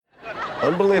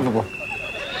Unbelievable.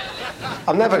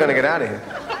 I'm never gonna get out of here.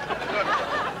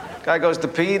 Guy goes to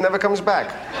pee, never comes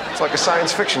back. It's like a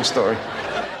science fiction story.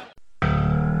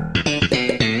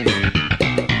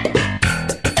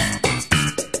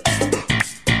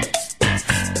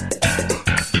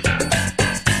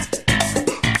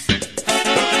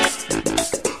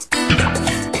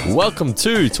 Welcome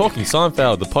to Talking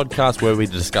Seinfeld, the podcast where we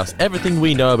discuss everything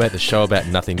we know about the show about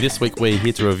nothing. This week we're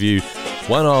here to review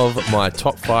one of my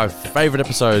top 5 favourite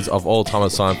episodes of all time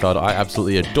of Seinfeld. I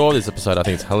absolutely adore this episode. I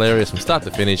think it's hilarious from start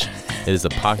to finish. It is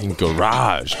The Parking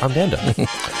Garage. I'm Dando.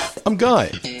 I'm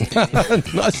Guy.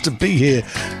 Nice to be here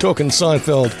talking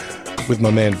Seinfeld with my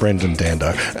man Brendan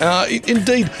Dando.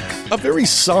 Indeed, a very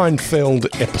Seinfeld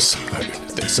episode,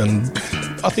 this, and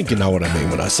I think you know what I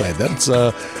mean when I say that.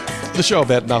 It's the show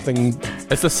about nothing.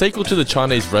 It's the sequel to the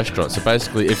Chinese restaurant. So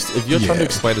basically, if you're trying to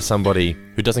explain to somebody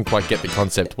who doesn't quite get the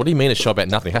concept, what do you mean a show about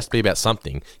nothing? It has to be about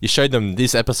something. You showed them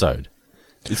this episode.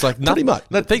 It's like nothing. Pretty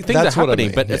much. Things are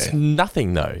happening, but it's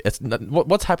nothing though.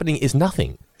 What's happening is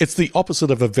nothing. It's the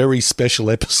opposite of a very special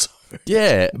episode.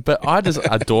 Yeah, but I just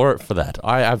adore it for that.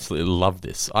 I absolutely love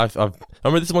this. I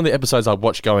remember this is one of the episodes I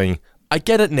watched going, I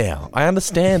get it now. I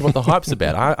understand what the hype's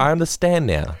about. I understand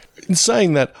now. In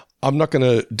saying that, I'm not going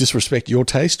to disrespect your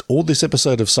taste or this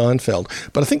episode of Seinfeld,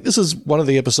 but I think this is one of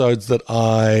the episodes that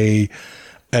I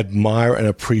admire and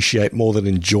appreciate more than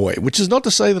enjoy, which is not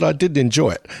to say that I didn't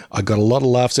enjoy it. I got a lot of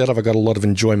laughs out of it. I got a lot of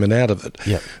enjoyment out of it.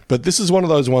 Yeah. But this is one of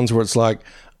those ones where it's like,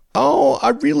 oh, I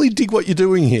really dig what you're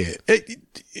doing here.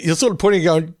 You're sort of pointing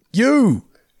and going,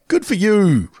 good for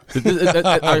you.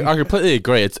 I completely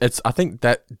agree. I think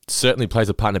that certainly plays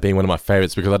a part in being one of my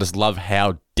favorites because I just love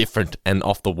how different and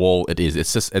off the wall it is.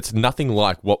 It's nothing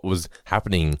like what was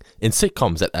happening in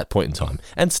sitcoms at that point in time,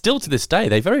 and still to this day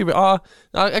they very are.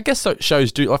 I guess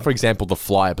shows do, like for example, the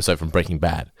Fly episode from Breaking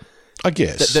Bad. I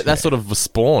guess that sort of was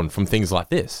spawned from things like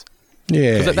this.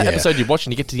 Yeah, because that episode you watch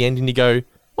and you get to the end and you go,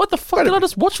 "What the fuck did I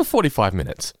just watch for 45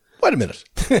 minutes?" Wait a minute.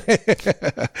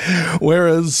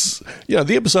 Whereas,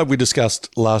 the episode we discussed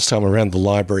last time around the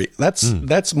library,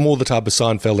 that's more the type of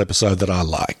Seinfeld episode that I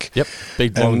like. Yep.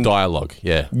 Big, long dialogue.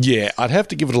 Yeah. Yeah. I'd have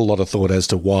to give it a lot of thought as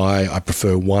to why I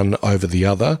prefer one over the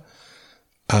other.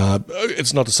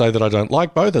 It's not to say that I don't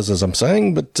like both, as I'm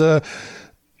saying, but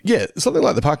something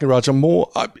like The Parking Garage,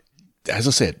 as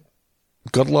I said,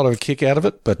 got a lot of a kick out of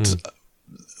it, but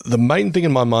the main thing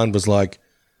in my mind was like,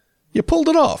 you pulled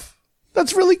it off.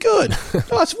 That's really good.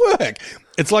 Nice work.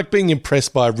 It's like being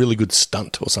impressed by a really good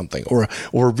stunt or something, or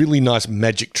a really nice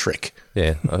magic trick.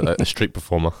 Yeah, a street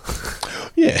performer.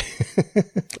 Yeah.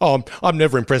 I'm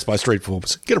never impressed by street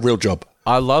performers. Get a real job.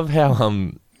 I love how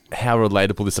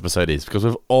relatable this episode is because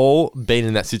we've all been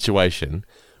in that situation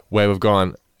where we've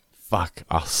gone, fuck,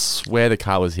 I swear the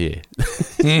car was here.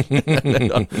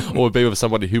 Or be with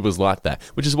somebody who was like that.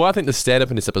 Which is why I think the stand-up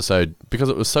in this episode, because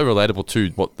it was so relatable to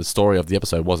what the story of the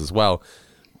episode was as well,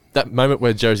 that moment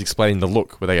where Jerry's explaining the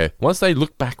look, where they go, once they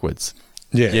look backwards,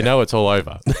 you know it's all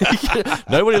over.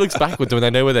 Nobody looks backwards when they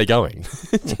know where they're going.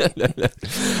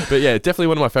 But yeah, definitely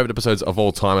one of my favourite episodes of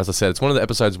all time. As I said, it's one of the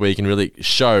episodes where you can really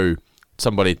show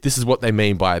somebody, this is what they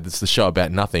mean by this is the show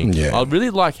about nothing. Yeah. I really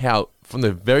like how from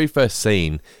the very first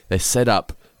scene, they set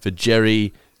up for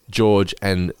Jerry, George,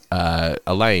 and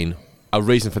Elaine a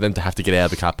reason for them to have to get out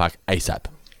of the car park ASAP.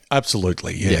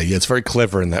 Absolutely, yeah. It's very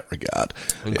clever in that regard.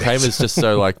 And Kramer's just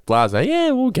so like blasé,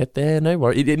 yeah, we'll get there, no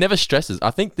worry. It never stresses.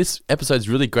 I think this episode's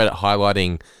really great at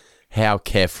highlighting how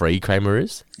carefree Kramer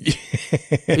is.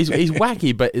 He's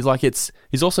wacky, but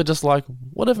he's also just like,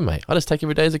 whatever, mate. I just take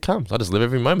every day as it comes. I just live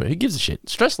every moment. Who gives a shit?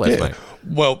 Stress less, mate.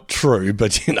 Well, true,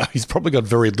 but he's probably got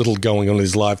very little going on in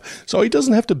his life, so he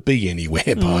doesn't have to be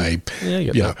anywhere by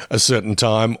a certain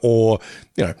time, or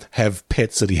have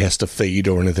pets that he has to feed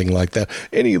or anything like that.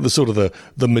 Any of the sort of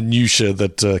the minutiae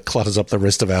that clutters up the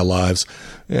rest of our lives.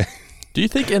 Do you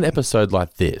think an episode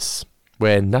like this,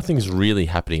 where nothing's really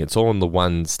happening, it's all on the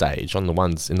one stage, in the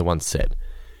one set,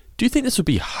 do you think this would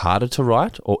be harder to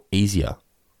write or easier?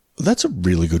 That's a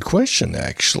really good question,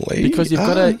 actually. Because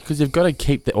you've got to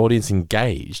keep the audience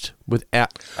engaged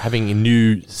without having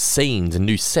new scenes and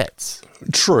new sets.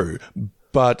 True.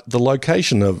 But the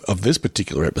location of this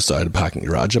particular episode of Parking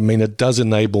Garage, it does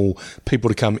enable people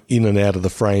to come in and out of the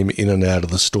frame, in and out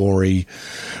of the story.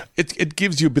 It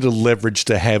gives you a bit of leverage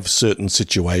to have certain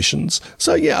situations.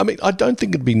 So, I don't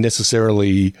think it'd be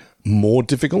necessarily more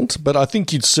difficult, but I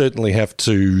think you'd certainly have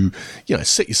to,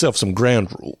 set yourself some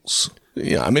ground rules.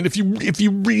 If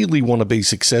you really want to be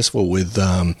successful with,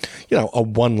 a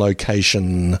one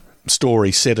location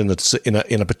story set in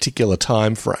a particular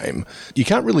time frame, you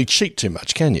can't really cheat too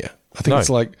much, can you? I think it's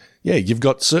like Yeah, you've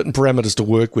got certain parameters to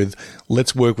work with.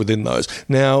 Let's work within those.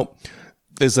 Now,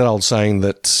 there's that old saying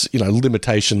that,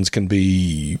 limitations can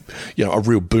be, a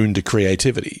real boon to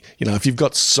creativity. If you've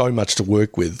got so much to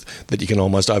work with that you can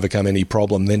almost overcome any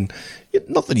problem, then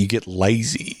not that you get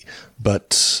lazy,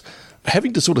 but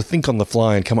having to sort of think on the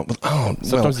fly and come up with,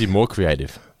 Sometimes you're more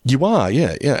creative. You are,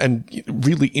 yeah. And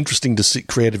really interesting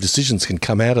creative decisions can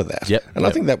come out of that. Yep. And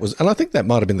I think that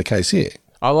might have been the case here.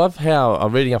 I love how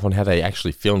I'm reading up on how they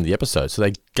actually filmed the episode. So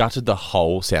they gutted the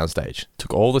whole soundstage,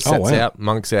 took all the sets out,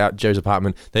 Monk's out, Joe's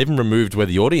apartment. They even removed where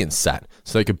the audience sat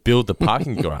so they could build the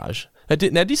parking garage. Now,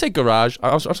 did you say garage?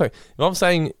 I'm sorry. I'm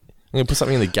saying I'm going to put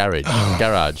something in the garage.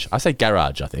 Garage. I say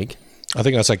garage, I think. I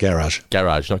think I say garage.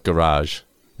 Garage, not garage.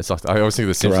 It's like I always think of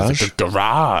the Simpsons. Like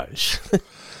garage.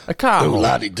 A car.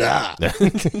 La-di-da.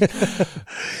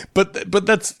 But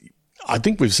that's... I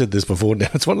think we've said this before now.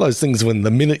 It's one of those things when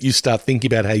the minute you start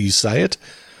thinking about how you say it,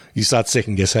 you start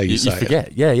second guess how you say it. You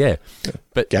forget. Yeah.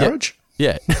 But garage?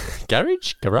 Yeah.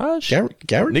 Garage? Garage?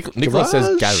 Garage? Nicola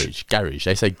says garage. Garage.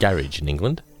 They say garage in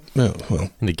England. Oh,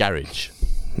 well. In the garage.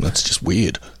 That's just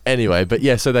weird. Anyway, but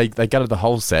yeah, so they gutted the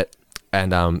whole set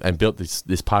and built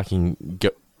this parking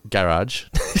garage.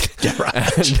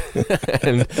 Garage.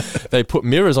 and they put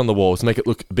mirrors on the walls to make it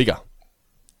look bigger,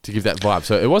 to give that vibe.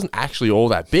 So it wasn't actually all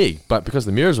that big, but because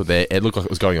the mirrors were there, it looked like it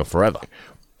was going on forever.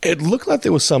 It looked like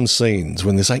there were some scenes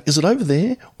when they're saying, is it over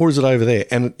there or is it over there?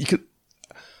 And you could,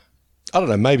 I don't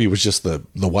know, maybe it was just the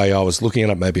way I was looking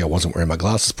at it. Maybe I wasn't wearing my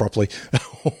glasses properly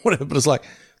or whatever, but it's like,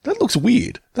 that looks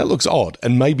weird. That looks odd.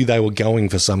 And maybe they were going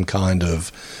for some kind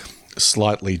of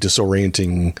slightly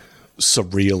disorienting,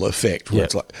 surreal effect where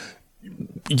it's like,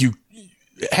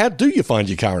 how do you find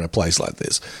your car in a place like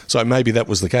this? So maybe that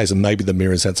was the case, and maybe the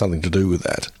mirrors had something to do with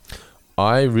that.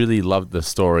 I really loved the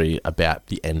story about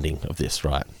the ending of this,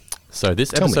 right? So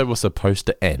this episode was supposed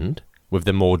to end with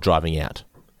them all driving out.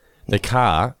 The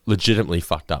car legitimately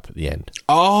fucked up at the end.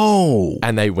 Oh!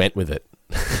 And they went with it.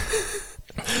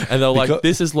 And they're like,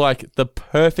 this is like the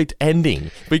perfect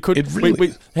ending. We could,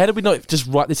 how did we not just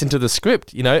write this into the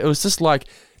script? It was just like,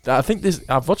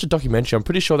 I've watched a documentary. I'm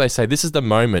pretty sure they say this is the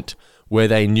moment where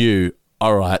they knew,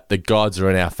 all right, the gods are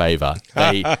in our favor.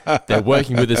 They're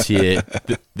working with us here.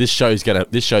 This show's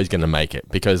gonna make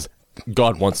it because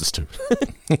God wants us to.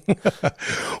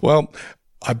 Well,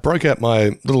 I broke out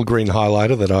my little green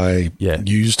highlighter that I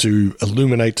use to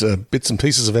illuminate bits and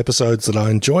pieces of episodes that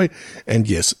I enjoy. And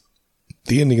yes,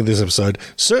 the ending of this episode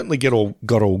certainly got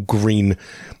all green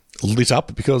lit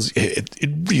up because it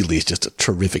really is just a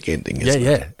terrific ending. Isn't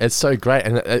it? It's so great.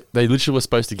 And they literally were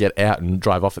supposed to get out and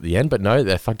drive off at the end, but no,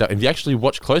 they're fucked up. If you actually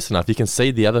watch close enough, you can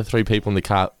see the other three people in the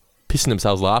car pissing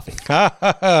themselves laughing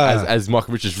as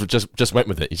Michael Richards just went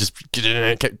with it. He just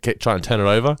kept trying to turn it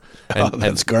over. And,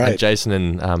 that's great. And Jason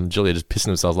and Julia just pissing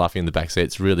themselves laughing in the backseat.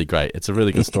 It's really great. It's a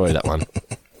really good story, that one.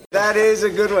 That is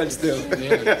a good one, still.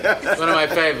 Yeah. One of my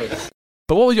favorites.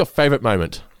 But what was your favourite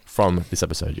moment from this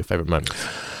episode? Your favourite moment?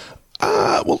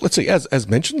 Well, let's see. As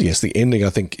mentioned, yes, the ending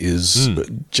I think is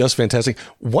just fantastic.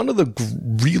 One of the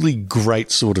really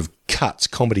great sort of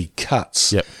comedy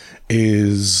cuts,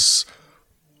 is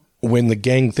when the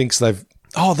gang thinks they've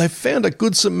found a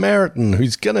good Samaritan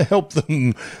who's going to help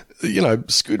them,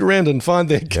 scoot around and find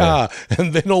their car,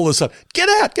 and then all of a sudden, get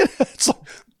out! It's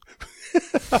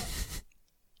like.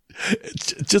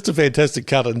 It's just a fantastic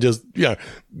cut, and just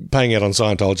paying out on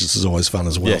Scientologists is always fun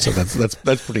as well. So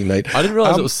that's pretty neat. I didn't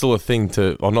realize it was still a thing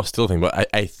not still a thing, but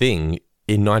a thing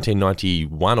in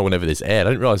 1991 or whenever this aired.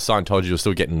 I didn't realize Scientology was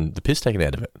still getting the piss taken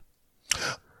out of it.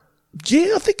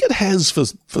 Yeah, I think it has for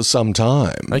some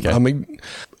time. Okay. I mean,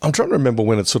 I'm trying to remember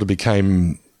when it sort of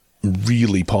became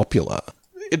really popular.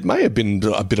 It may have been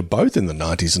a bit of both in the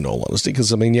 90s, in all honesty,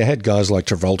 because, I mean, you had guys like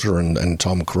Travolta and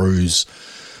Tom Cruise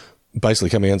basically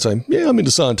coming out and saying, yeah, I'm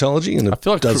into Scientology, and I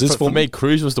feel like for me,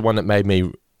 Cruise was the one that made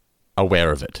me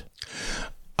aware of it.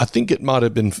 I think it might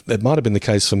have been the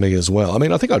case for me as well. I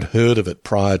mean, I think I'd heard of it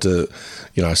prior to,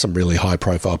 some really high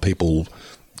profile people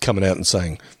coming out and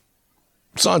saying,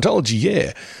 Scientology,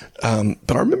 yeah.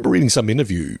 But I remember reading some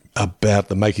interview about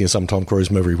the making of some Tom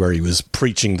Cruise movie where he was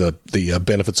preaching the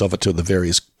benefits of it to the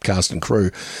various cast and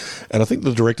crew. And I think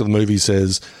the director of the movie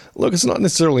says, look, it's not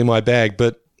necessarily my bag,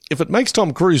 but if it makes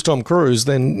Tom Cruise,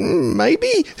 then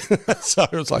maybe. So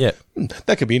it was like,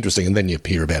 that could be interesting. And then you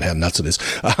hear about how nuts it is.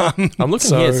 I'm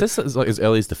looking here. It says it's like as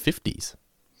early as the 50s.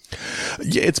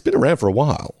 Yeah, it's been around for a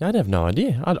while. I have no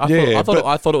idea. I Yeah,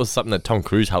 thought it was something that Tom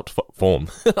Cruise helped form.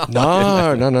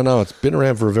 No. It's been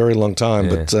around for a very long time.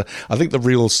 Yeah. But I think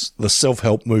the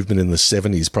self-help movement in the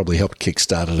 70s probably helped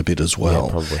kickstart it a bit as well.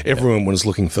 Yeah, probably, Everyone was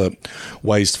looking for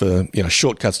ways for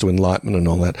shortcuts to enlightenment and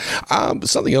all that.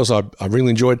 Something else I really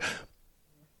enjoyed.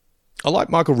 I like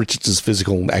Michael Richards'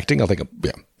 physical acting. I think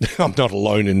I'm not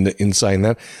alone in saying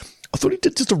that. I thought he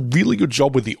did just a really good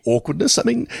job with the awkwardness. I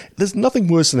mean, there's nothing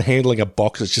worse than handling a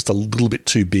box that's just a little bit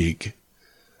too big.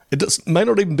 May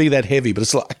not even be that heavy, but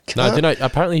it's like, I can't. No,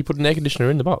 apparently he put an air conditioner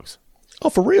in the box. Oh,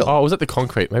 for real? Oh, was that the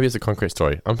concrete? Maybe it's a concrete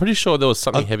story. I'm pretty sure there was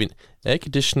something heavy. Air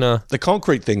conditioner. The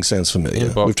concrete thing sounds familiar.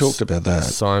 Inbox, We've talked about that.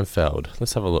 Seinfeld.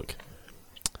 Let's have a look.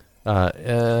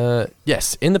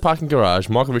 Yes, in the parking garage,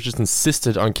 Michael Richards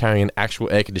insisted on carrying an actual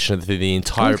air conditioner through the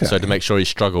entire episode to make sure his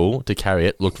struggle to carry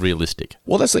it looked realistic.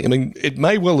 Well, that's the thing. I mean, it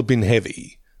may well have been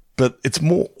heavy, but it's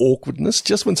more awkwardness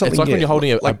just when something... It's like when you're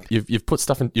holding you've put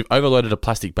stuff in, you've overloaded a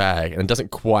plastic bag and it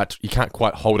you can't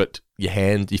quite hold it, your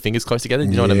fingers close together.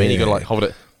 You know what I mean? You got to hold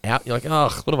it out. You're like,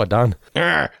 oh, what have I done?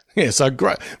 Yeah, so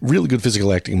great. Really good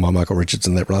physical acting by Michael Richards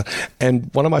in that regard. And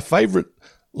one of my favourite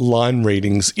line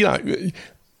readings,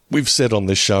 we've said on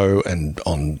this show and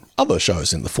on other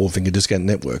shows in the Four Finger Discount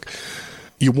Network,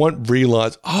 you won't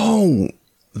realise,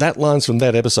 that line's from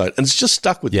that episode. And it's just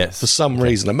stuck with you for some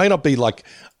reason. It may not be like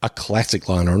a classic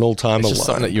line or an all-timer line. It's just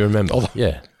something that you remember.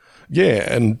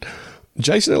 Yeah, and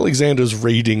Jason Alexander's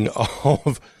reading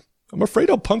of... I'm afraid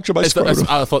I'll puncture my scrotum.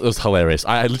 I thought it was hilarious.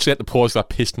 I literally had to pause because I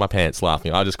pissed my pants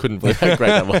laughing. I just couldn't believe how great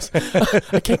that was.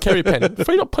 I can't carry a pen. I'm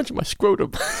afraid I'll punch my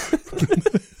scrotum.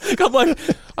 I'm like,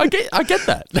 I get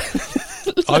that.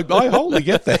 I wholly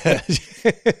get that.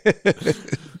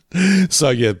 So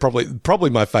yeah, probably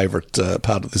my favourite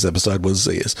part of this episode was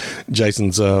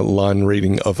Jason's line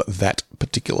reading of that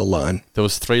particular line. There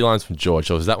was 3 lines from George.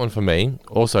 So was that one for me?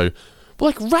 Also,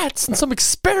 like rats in some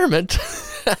experiment.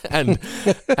 and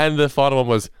the final one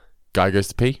was, guy goes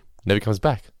to pee, never comes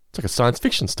back. It's like a science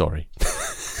fiction story.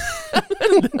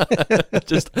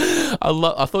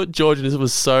 I thought George and this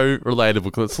was so relatable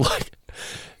because it's like,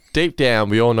 deep down,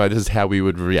 we all know this is how we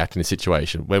would react in a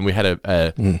situation when we had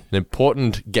an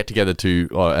important get together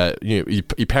to,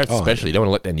 your parents especially. You don't want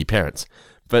to let down your parents,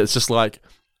 but it's just like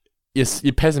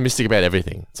you're pessimistic about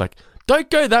everything. It's like,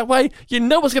 don't go that way. You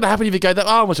know what's going to happen if you go that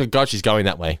way. Oh my God, she's going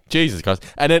that way. Jesus Christ.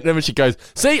 And then when she goes,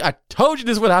 see, I told you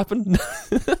this would happen.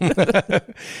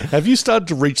 Have you started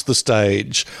to reach the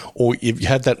stage, or you've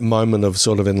had that moment of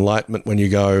sort of enlightenment when you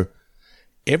go,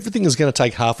 everything is going to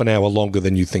take half an hour longer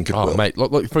than you think it will? Mate,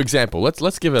 look, for example,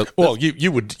 let's give a... Well,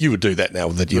 you would do that now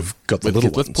that you've got the little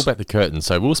ones. Let's pull back the curtain.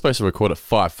 So we were supposed to record at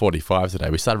 5:45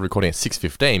 today. We started recording at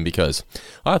 6:15 because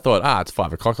I thought, it's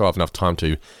 5 o'clock. I'll have enough time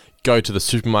to go to the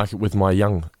supermarket with my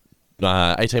young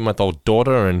 18-month-old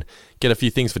daughter and get a few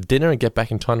things for dinner and get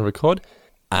back in time to record.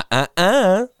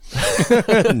 No.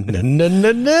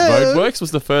 Roadworks was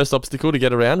the first obstacle to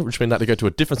get around, which meant I had to go to a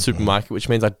different supermarket, which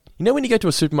means when you go to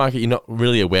a supermarket you're not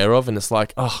really aware of, and it's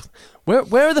like,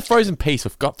 where are the frozen peas, for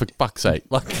fuck's sake?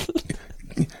 Like...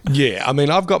 Yeah, I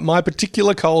mean, I've got my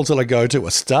particular Coles that I go to. I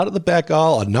start at the back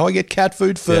aisle. I know I get cat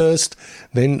food first,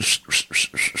 then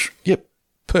yep,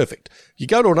 perfect. You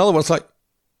go to another one, it's like,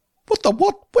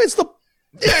 what? Where's the...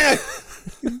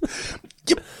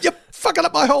 You're fucking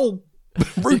up my whole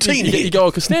routine here. You go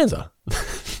to Costanza.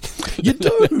 You do.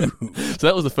 So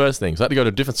that was the first thing. So I had to go to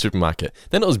a different supermarket.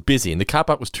 Then it was busy and the car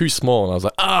park was too small and I was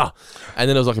like, And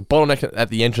then there was like a bottleneck at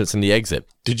the entrance and the exit.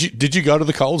 Did you go to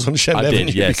the Coles on Shannon Avenue? I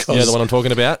did, yes. You know the one I'm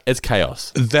talking about? It's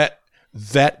chaos.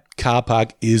 That car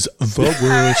park is the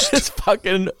worst. It's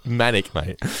fucking manic,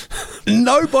 mate.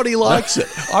 Nobody likes it.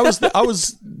 I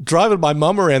was driving my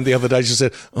mum around the other day. She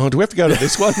said, do we have to go to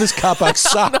this one? This car park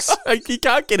sucks. No, you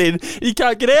can't get in. You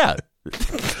can't get out.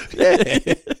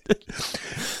 Yeah.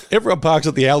 Everyone parks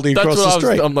at the Aldi across the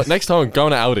street. I'm like, next time I'm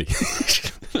going to Aldi.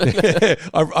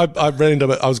 I ran into.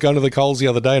 I was going to the Coles the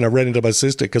other day, and I ran into my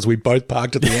sister because we both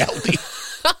parked at the Aldi.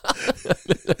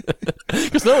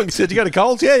 Because no one said, "You go to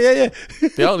Coles?" Yeah.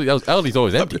 The Aldi's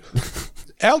always empty.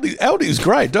 Aldi is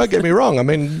great. Don't get me wrong. I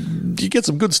mean, you get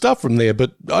some good stuff from there,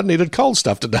 but I needed Coles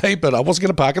stuff today. But I wasn't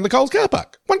going to park in the Coles car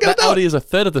park. Aldi is a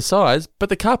third of the size, but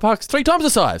the car park's 3 times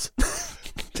the size.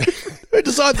 Who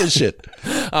decided this shit?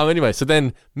 Anyway, so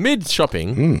then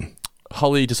mid-shopping,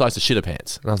 Holly decides to shit her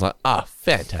pants. And I was like,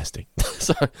 fantastic.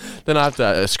 So then I have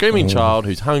a screaming child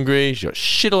who's hungry. She got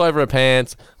shit all over her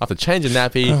pants. I have to change a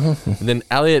nappy. And then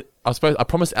Elliot, I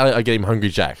promised Elliot I'd get him Hungry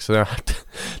Jacks. So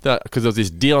then because there was this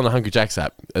deal on the Hungry Jacks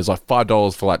app. It was like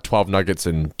 $5 for like 12 nuggets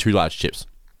and 2 large chips.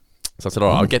 So I said,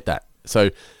 all right, I'll get that. So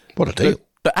what a deal.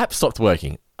 The app stopped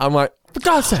working. I'm like, For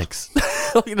God's sakes.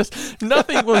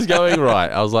 Nothing was going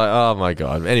right. I was like, oh my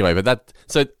God. Anyway,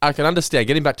 so I can understand,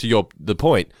 getting back to the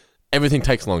point, everything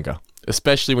takes longer,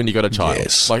 especially when you got a child.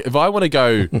 Yes. Like if I want to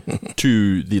go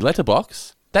to the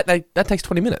letterbox, that takes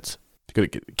 20 minutes. You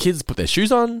got to get kids put their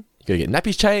shoes on, you got to get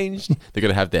nappies changed, they're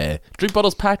going to have their drink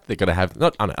bottles packed, they're going to have,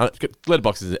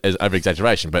 letterbox is over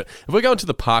exaggeration, but if we're going to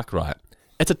the park, right,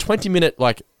 it's a 20-minute,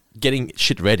 like, getting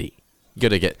shit ready. You got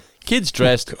to get kids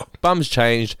dressed, bums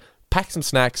changed, pack some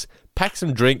snacks, pack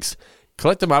some drinks,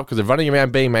 collect them up because they're running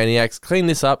around being maniacs, clean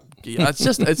this up. It's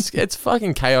just, it's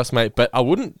fucking chaos, mate. But I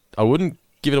wouldn't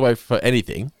give it away for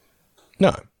anything.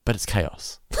 No. But it's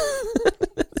chaos.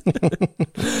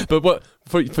 But what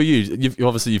for you?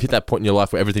 You've hit that point in your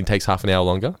life where everything takes half an hour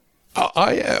longer.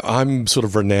 I'm sort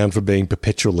of renowned for being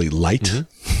perpetually late.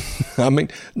 Mm-hmm. I mean,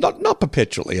 not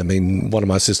perpetually. I mean, one of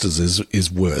my sisters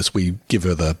is worse. We give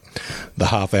her the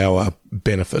half hour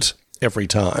benefit every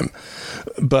time.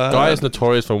 But Guy is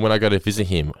notorious for when I go to visit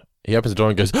him. He opens the door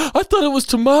and goes, "I thought it was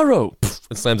tomorrow,"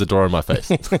 and slams the door in my face.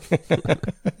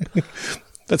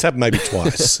 That's happened maybe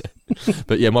twice.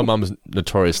 But yeah, my mum's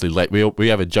notoriously late. We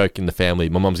have a joke in the family.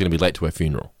 My mum's going to be late to her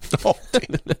funeral. Oh,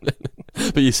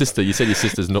 but you said your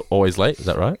sister's not always late. Is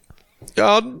that right?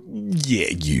 Yeah,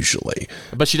 usually.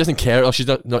 But she doesn't care. She's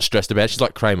not stressed about it. She's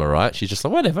like Kramer, right? She's just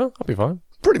like, whatever, I'll be fine.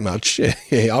 Pretty much,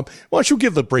 yeah. Well, she'll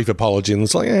give the brief apology and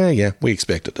it's like, yeah, we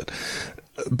expected it.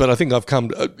 But I think I've come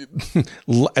to,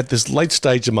 at this late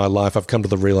stage of my life, I've come to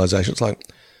the realization, it's like,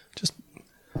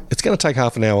 it's going to take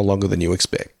half an hour longer than you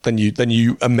expect, than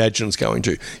you imagine it's going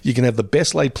to. You can have the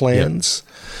best laid plans,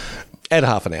 add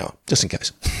half an hour, just in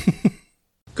case.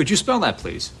 Could you spell that,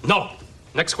 please? No.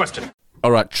 Next question.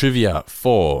 All right, trivia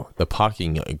for the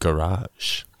parking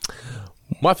garage.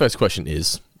 My first question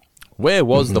is, where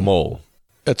was the mall?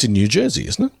 That's in New Jersey,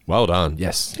 isn't it? Well done.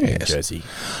 Yes, New Yes. Jersey.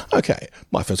 Okay,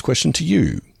 my first question to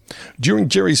you. During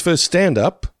Jerry's first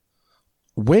stand-up,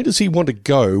 where does he want to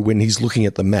go when he's looking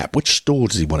at the map? Which store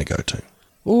does he want to go to?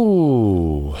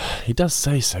 Ooh, he does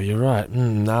say so. You're right.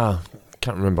 Nah,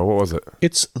 can't remember. What was it?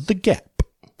 It's the Gap.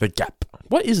 The Gap.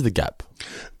 What is the Gap?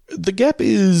 The Gap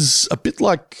is a bit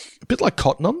like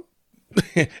Cotton On.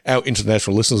 Our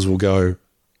international listeners will go,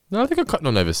 No, I think I've Cotton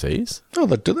On overseas. oh,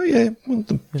 do they? Yeah. Well,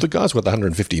 the guy's worth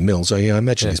 150 mil, so yeah, I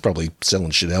imagine he's probably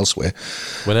selling shit elsewhere.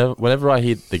 Whenever I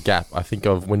hear the Gap, I think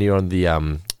of when you're on the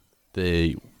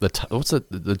what's it?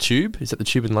 The Tube? Is that the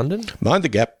Tube in London? Mind the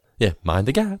Gap. Yeah, mind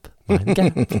the Gap. Mind the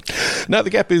Gap. No, the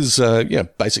Gap is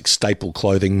basic staple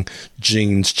clothing,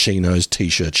 jeans, chinos,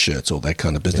 t-shirts, shirts, all that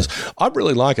kind of business. Yeah. I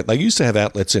really like it. They used to have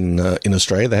outlets in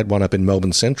Australia. They had one up in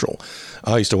Melbourne Central.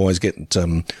 I used to always get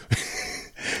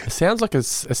It sounds like an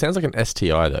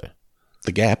STI though.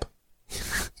 The Gap.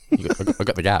 I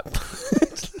got the Gap.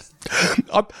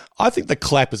 I think the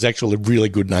Clap is actually a really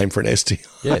good name for an STI.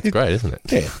 Yeah, it's great, isn't it?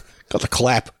 Yeah, got the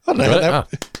Clap. I don't know how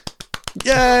that.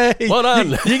 Yay! Well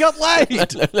done. You got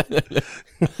laid.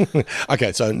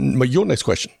 Okay, so your next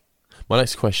question. My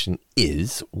next question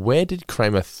is, where did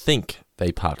Kramer think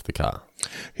they parked the car?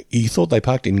 He thought they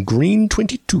parked in Green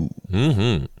 22.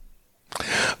 Mm-hmm.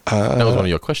 That was one of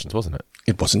your questions, wasn't it?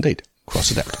 It was indeed.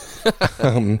 Cross it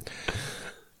out.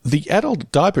 The adult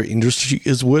diaper industry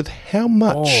is worth how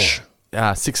much?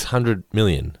 600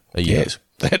 million a year. Yes,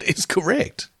 that is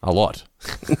correct. A lot.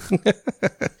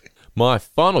 My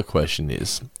final question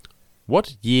is,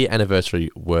 what year anniversary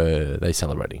were they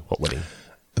celebrating? What wedding?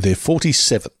 Their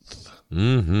 47th.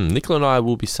 Mm-hmm. Nicola and I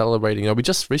will be celebrating. We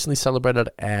just recently celebrated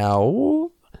our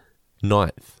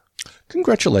 9th.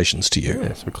 Congratulations to you.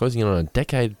 Yes, we're closing in on a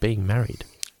decade being married.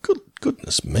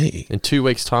 Goodness me. In 2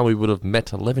 weeks' time, we would have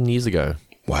met 11 years ago.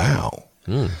 Wow.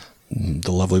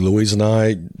 The lovely Louise and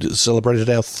I celebrated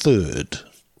our 3rd.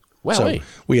 Wow. So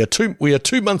we are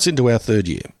 2 months into our 3rd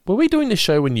year. Were we doing this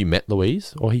show when you met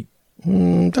Louise, or he?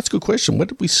 That's a good question. When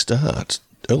did we start?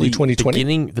 Early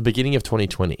 2020. The beginning of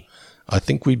 2020. I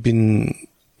think we've been.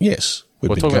 Yes,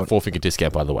 We're talking about 4 Finger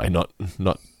Discount, by the way, not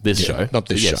this show. Not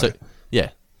this show. So, yeah,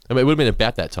 I mean, it would have been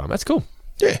about that time. That's cool.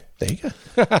 Yeah, there you go.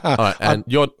 All right, and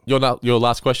your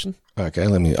last question. Okay,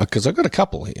 let me, because I've got a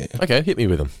couple here. Okay, hit me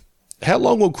with them. How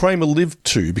long will Kramer live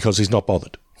to because he's not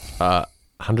bothered?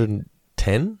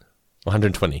 110 or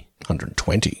 120?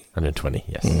 120. 120,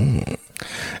 yes.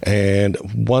 And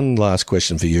one last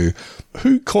question for you.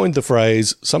 Who coined the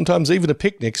phrase, sometimes even a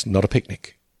picnic's not a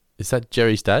picnic? Is that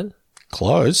Jerry's dad?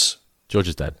 Close.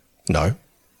 George's dad? No.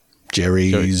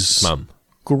 Jerry's mum.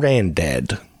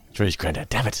 Granddad. Jerry's granddad,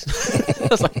 damn it. I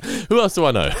was like, who else do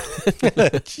I know?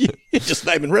 You're just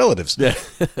naming relatives. Yeah.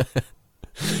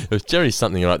 It was Jerry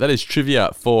something, right? That is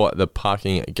trivia for the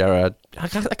parking garage. I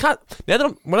can't. Now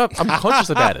that I'm conscious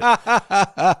about it.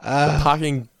 The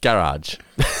parking garage.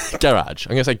 Garage.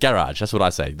 I'm going to say garage. That's what I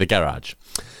say. The garage.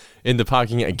 In the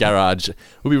parking garage.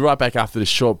 We'll be right back after this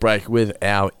short break with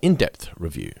our in-depth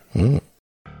review.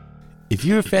 If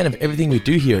you're a fan of everything we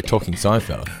do here at Talking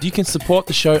Seinfeld, you can support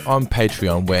the show on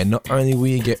Patreon, where not only will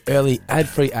you get early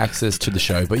ad-free access to the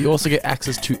show, but you also get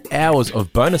access to hours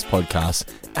of bonus podcasts,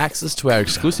 access to our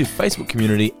exclusive Facebook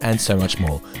community, and so much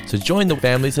more. So join the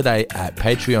family today at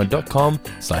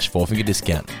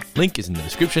patreon.com/fourfingerdiscount. Link is in the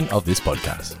description of this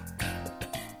podcast.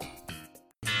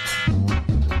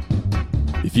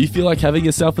 If you feel like having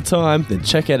yourself a time, then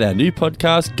check out our new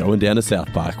podcast, Going Down to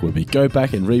South Park, where we go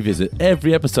back and revisit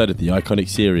every episode of the iconic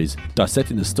series,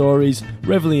 dissecting the stories,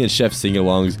 reveling in chef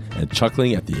sing-alongs, and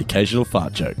chuckling at the occasional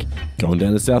fart joke. Going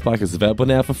Down to South Park is available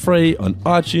now for free on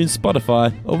iTunes,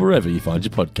 Spotify, or wherever you find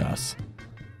your podcasts.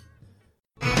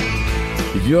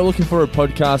 If you're looking for a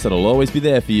podcast that'll always be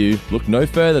there for you, look no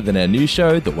further than our new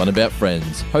show, The One About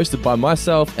Friends, hosted by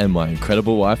myself and my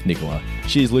incredible wife, Nicola.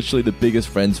 She is literally the biggest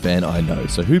Friends fan I know,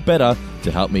 so who better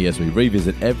to help me as we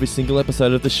revisit every single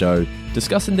episode of the show,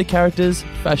 discussing the characters,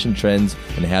 fashion trends,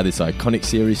 and how this iconic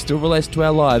series still relates to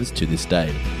our lives to this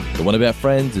day. The One About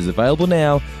Friends is available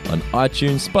now on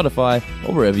iTunes, Spotify,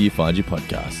 or wherever you find your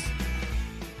podcasts.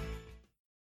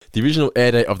 The original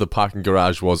air date of The Parking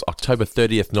Garage was October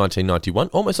 30th, 1991,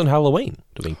 almost on Halloween.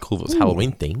 It would have been cool if it was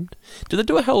Halloween themed. Did they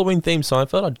do a Halloween themed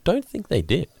Seinfeld? I don't think they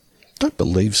did. Don't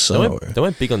believe so. They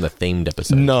weren't big on the themed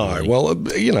episodes. No. Really. Well,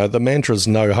 the mantra's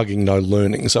no hugging, no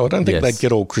learning. So I don't think they'd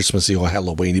get all Christmassy or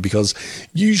Halloweeny, because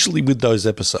usually with those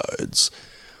episodes,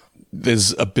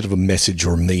 there's a bit of a message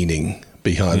or meaning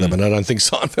behind them. And I don't think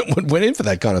Seinfeld went in for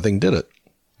that kind of thing, did it?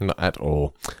 Not at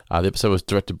all. The episode was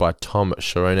directed by Tom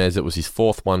Sharones. It was his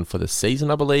fourth one for the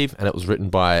season, I believe, and it was written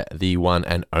by the one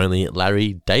and only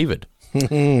Larry David.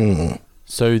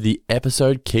 So the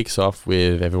episode kicks off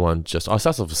with everyone just... it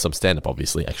starts off with some stand-up,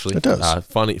 obviously, actually. It does.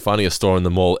 Finding a store in the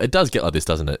mall. It does get like this,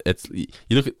 doesn't it? You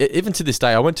look at, even to this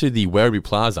day, I went to the Werribee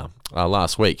Plaza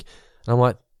last week, and I'm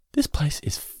like, this place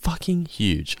is fucking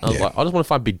huge. I was like, I just want to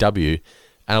find Big W,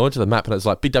 and I went to the map, and it's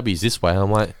like, Big W is this way, and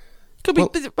I'm like, could be...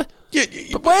 but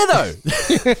where, though?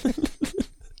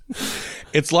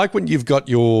 It's like when you've got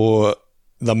the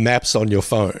maps on your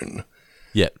phone.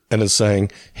 Yeah. And it's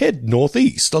saying, head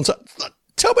northeast.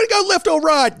 Tell me to go left or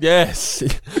right. Yes.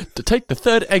 To take the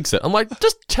third exit. I'm like,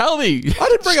 just tell me. I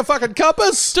didn't bring a fucking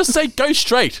compass. Just say go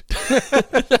straight.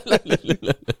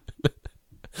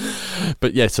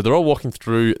 But yeah, so they're all walking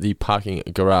through the parking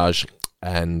garage,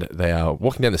 and they are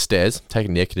walking down the stairs,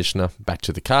 taking the air conditioner back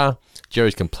to the car.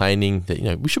 Jerry's complaining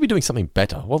that, we should be doing something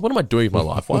better. What am I doing with my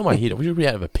life? Why am I here? We should be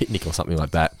out of a picnic or something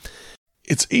like that.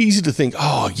 It's easy to think,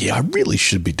 I really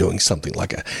should be doing something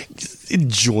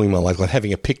enjoying my life, like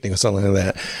having a picnic or something like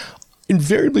that.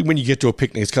 Invariably, when you get to a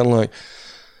picnic, it's kind of like,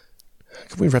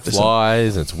 can we wrap this up?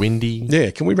 Flies, and it's windy.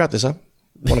 Yeah, can we wrap this up?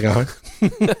 Want to go home?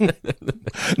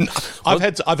 No,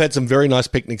 I've had some very nice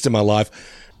picnics in my life,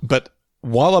 but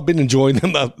while I've been enjoying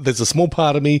them, there's a small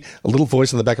part of me, a little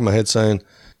voice in the back of my head saying,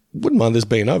 wouldn't mind this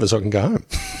being over so I can go home.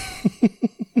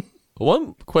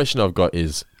 One question I've got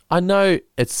is, I know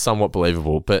it's somewhat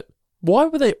believable, but why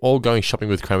were they all going shopping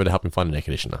with Kramer to help him find an air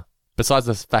conditioner? Besides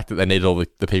the fact that they needed all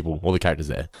the people, all the characters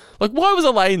there. Like, why was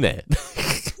Elaine there?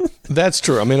 That's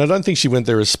true. I mean, I don't think she went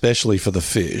there especially for the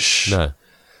fish. No.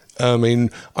 I mean,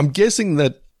 I'm guessing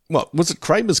that, was it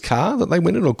Kramer's car that they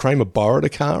went in, or Kramer borrowed a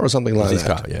car or something like that? His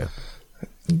car, yeah.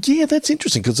 Yeah, that's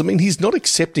interesting, because, he's not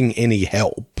accepting any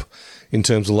help in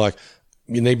terms of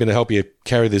you need me to help you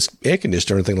carry this air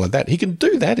conditioner or anything like that. He can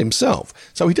do that himself.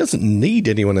 So he doesn't need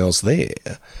anyone else there.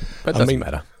 But it doesn't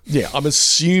matter. Yeah, I'm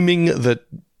assuming that,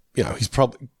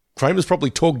 Kramer's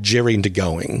probably talked Jerry into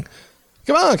going,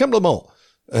 come to the mall.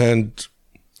 And,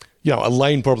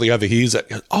 Elaine probably overhears that.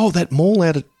 That mall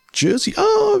out of Jersey.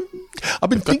 Oh, I've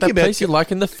been thinking that about place you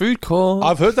like in the food court.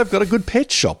 I've heard they've got a good pet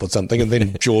shop or something. And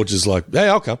then George is like, hey,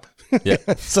 I'll come. Yeah.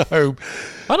 So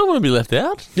I don't want to be left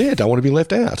out. Yeah, don't want to be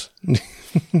left out.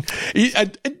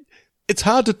 It's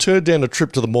hard to turn down a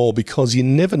trip to the mall because you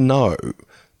never know.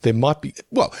 There might be,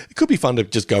 it could be fun to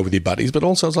just go with your buddies, but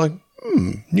also it's like,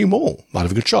 new mall, might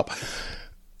have a good shop.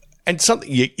 And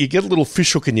something you get a little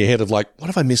fishhook in your head of what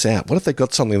if I miss out? What if they've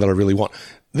got something that I really want?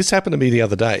 This happened to me the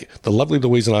other day. The lovely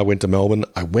Louise and I went to Melbourne.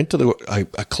 I went to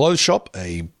a clothes shop,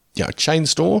 a chain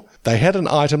store. They had an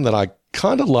item that I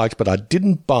kind of liked, but I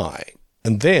didn't buy.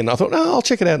 And then I thought, I'll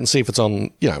check it out and see if it's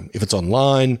on, if it's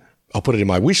online. I'll put it in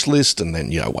my wish list and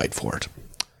then, wait for it.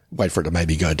 Wait for it to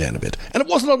maybe go down a bit. And it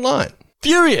wasn't online.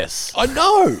 furious. I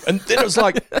know. And then it was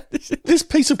like, this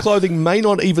piece of clothing may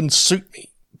not even suit me,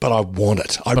 but I want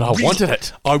it. I wanted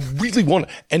it. I really want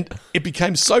it. And it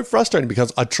became so frustrating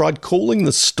because I tried calling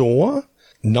the store.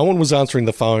 No one was answering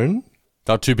the phone.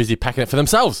 They were too busy packing it for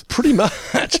themselves. Pretty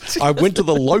much. I went to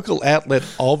the local outlet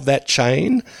of that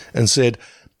chain and said,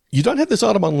 you don't have this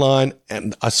item online,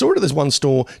 and I saw it at this one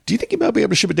store. Do you think you might be able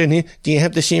to ship it down here? Do you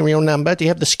have the serial number? Do you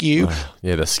have the SKU?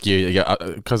 Yeah, the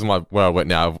SKU. Because of where I work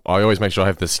now, I always make sure I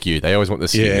have the SKU. They always want the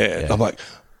SKU. Yeah. I'm like,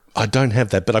 I don't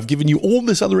have that, but I've given you all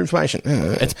this other information.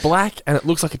 It's black and it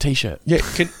looks like a t-shirt. Yeah,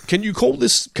 can you call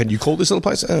this? Can you call this other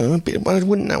place? I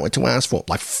wouldn't know what to ask for.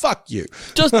 Like, fuck you.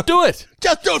 Just do it.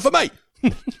 Just do it for me.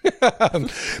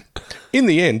 In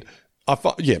the end,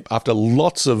 after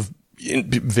lots of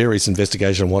various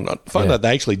investigation and whatnot, found out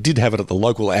they actually did have it at the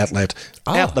local outlet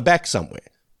out the back somewhere.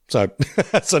 So,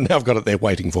 so now I've got it there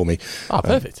waiting for me. Oh,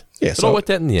 perfect. Yeah, so it all worked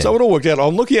out in the end. So it all worked out.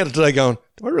 I'm looking at it today going,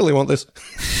 do I really want this?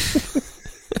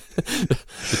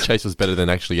 The chase was better than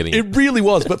actually getting it. It really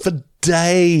was, but for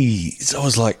days I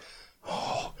was like,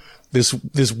 oh,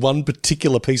 this one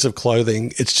particular piece of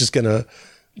clothing, it's just going to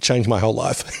change my whole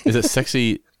life. Is it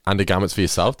sexy undergarments for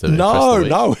yourself? To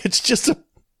No, it's just a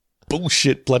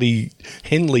bullshit bloody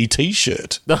Henley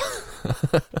t-shirt.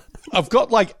 I've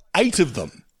got like 8 of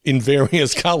them in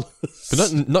various colours.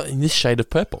 But not in this shade of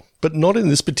purple. But not in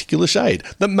this particular shade.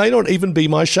 That may not even be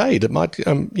my shade. It might,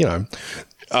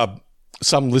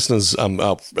 some listeners,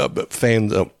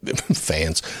 fans,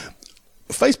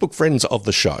 Facebook friends of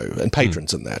the show and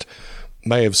patrons and that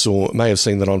may have seen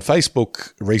that on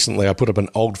Facebook recently. I put up an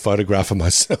old photograph of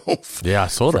myself. Yeah, I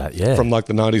saw that. Yeah, from like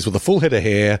the 90s with a full head of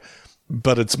hair,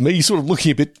 but it's me sort of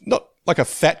looking a bit not like a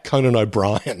fat Conan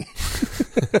O'Brien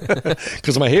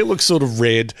because my hair looks sort of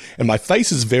red and my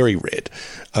face is very red.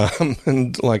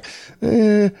 And like,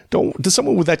 does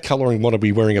someone with that colouring want to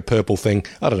be wearing a purple thing?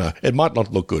 I don't know. It might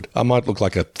not look good. I might look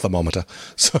like a thermometer.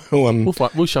 So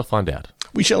we shall find out.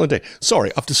 We shall indeed.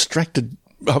 Sorry, I've distracted.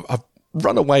 I've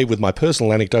run away with my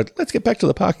personal anecdote. Let's get back to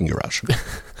the parking garage.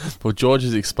 Well, George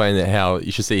has explained that how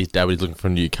you should see his dad when he's looking for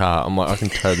a new car. I'm like, I can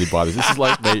totally buy this. This is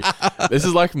like me. This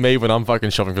is like me when I'm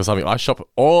fucking shopping for something. I shop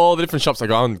all the different shops. I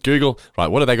go on Google. Right,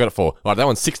 what have they got it for? Right, that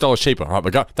one's $6 cheaper.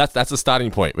 Right, that's the starting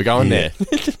point. We're going there.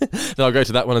 Then I'll go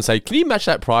to that one and say, can you match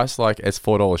that price? Like, it's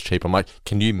 $4 cheaper. I'm like,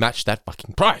 can you match that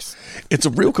fucking price? It's a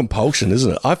real compulsion,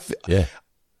 isn't it?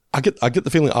 I get the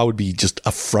feeling I would be just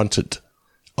affronted.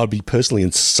 I'd be personally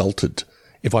insulted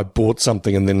if I bought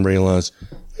something and then realised,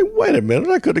 hey, wait a minute,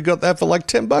 I could have got that for like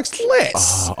 $10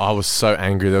 less. Oh, I was so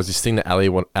angry. There was this thing that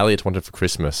Elliot wanted for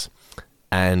Christmas,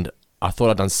 and I thought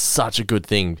I'd done such a good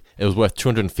thing. It was worth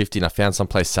 $250, and I found some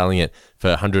place selling it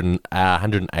for $180,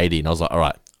 and I was like, all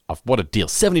right, what a deal.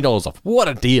 $70 off. What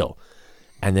a deal.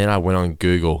 And then I went on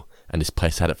Google, and this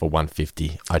place had it for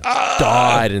 $150. I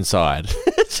died inside.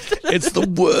 It's the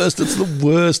worst. It's the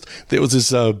worst. There was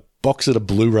this box set of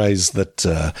Blu-rays that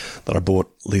I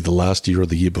bought either last year or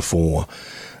the year before,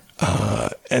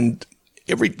 and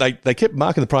they kept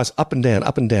marking the price up and down,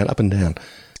 up and down, up and down.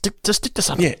 Just stick to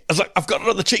something. Yeah, I was like, I've got it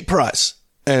at the cheap price,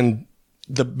 and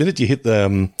the minute you hit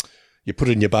you put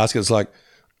it in your basket, it's like,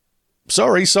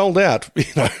 sorry, sold out. You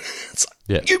know, it's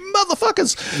like, you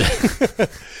motherfuckers.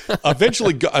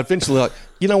 Eventually, like,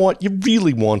 you know what? You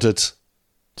really want it.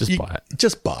 Buy it.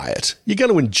 Just buy it. You're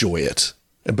going to enjoy it.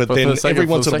 But then every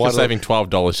once in a while, saving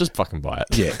 $12, just fucking buy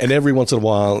it. Yeah, and every once in a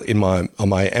while, on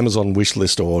my Amazon wish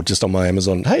list or just on my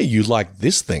Amazon, hey, you like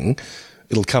this thing?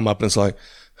 It'll come up and it's like,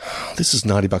 oh, this is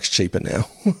 $90 cheaper now.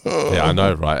 Yeah, I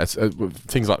know, right?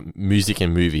 Things like music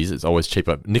and movies, it's always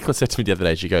cheaper. Nicola said to me the other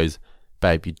day, she goes,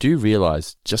 "Babe, you do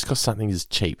realise just because something is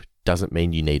cheap doesn't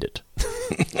mean you need it."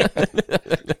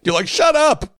 You're like, shut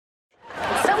up.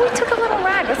 So we took a little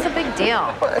ride. What's the big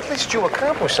deal? Well, at least you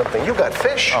accomplished something. You got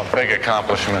fish. Oh, big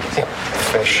accomplishment.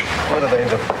 Fish. What do they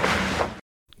do?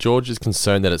 George is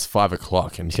concerned that it's 5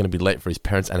 o'clock and he's going to be late for his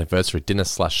parents' anniversary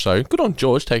dinner/show. Good on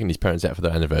George taking his parents out for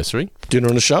their anniversary. Dinner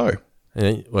and a show.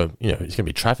 And well, it's going to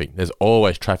be traffic. There's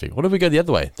always traffic. What if we go the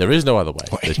other way? There is no other way.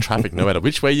 There's traffic no matter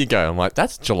which way you go. I'm like,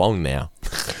 that's Geelong now.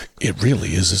 It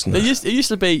really is, isn't it? It used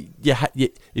to be,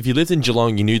 if you lived in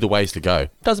Geelong, you knew the ways to go.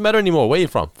 Doesn't matter anymore. Where you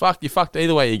from? You're fucked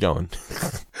either way you're going.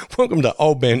 Welcome to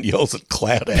Old Man Yells at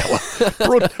Cloud Hour.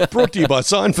 brought to you by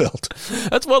Seinfeld.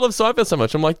 That's why I love Seinfeld so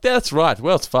much. I'm like, that's right.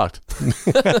 Well, it's fucked.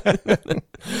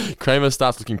 Kramer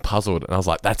starts looking puzzled, and I was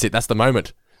like, that's it. That's the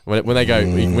moment. When they go,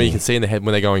 when you can see in the head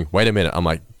when they're going, wait a minute. I'm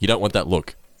like, you don't want that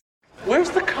look.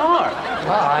 Where's the car?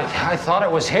 Well, I thought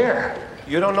it was here.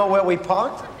 You don't know where we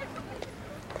parked?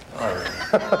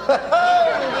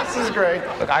 This is great.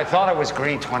 Look, I thought it was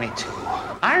green 22.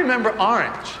 I remember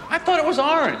orange. I thought it was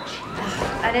orange.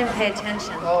 I didn't pay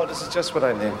attention. Oh, this is just what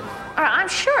I need. I'm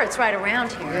sure it's right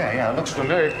around here. Yeah, it looks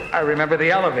familiar. I remember the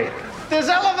elevator. There's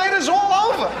elevators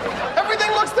all over.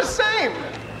 Everything looks the same.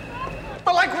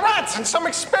 But like rats in some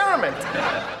experiment.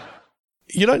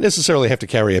 You don't necessarily have to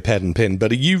carry a pad and pen,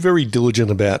 but are you very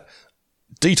diligent about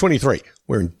D23?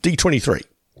 We're in D23.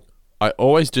 I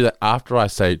always do that after I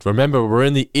say, remember, we're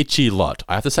in the itchy lot.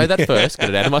 I have to say that first, get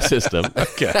it out of my system.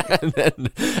 Okay.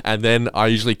 and then I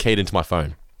usually key it into my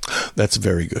phone. That's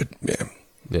very good. Yeah.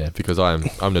 Yeah, because I'm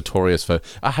notorious for...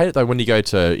 I hate it, though, when you go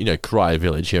to, Karaya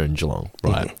Village here in Geelong,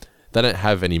 right? Mm-hmm. They don't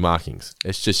have any markings.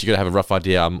 It's just, you got to have a rough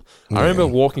idea. I remember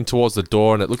walking towards the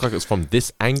door and it looked like it was from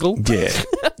this angle. Yeah.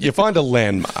 You find a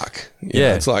landmark.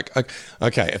 Yeah. It's like,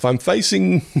 okay, if I'm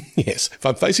facing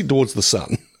towards the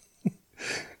sun,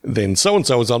 then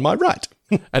so-and-so is on my right.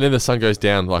 And then the sun goes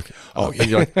down and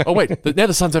you're like, oh, wait, now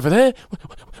the sun's over there?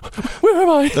 Where am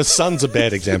I? The sun's a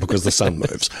bad example because the sun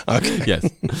moves. Okay. Yes.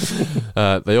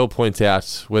 They all point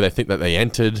out where they think that they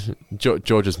entered.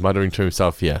 George is muttering to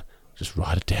himself, yeah, just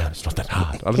write it down. It's not that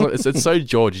hard. It's so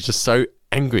George. He's just so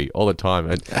angry all the time.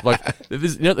 And you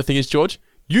know what the thing is, George?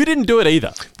 You didn't do it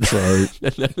either.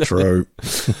 True.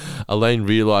 Elaine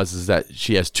realizes that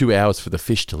she has 2 hours for the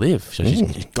fish to live. So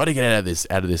she's got to get out of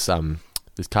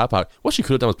this car park. What she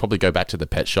could have done was probably go back to the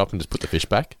pet shop and just put the fish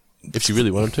back if she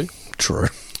really wanted to. True.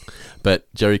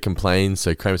 But Jerry complains,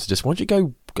 so Kramer suggests, why don't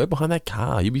you go behind that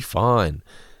car? You'll be fine.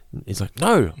 He's like,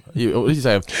 no. What did he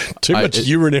say? Too much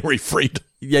urinary freedom.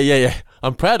 Yeah.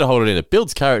 I'm proud to hold it in. It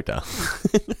builds character.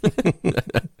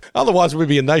 Otherwise, we'd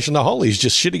be a nation of holies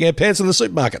just shitting our pants in the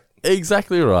supermarket.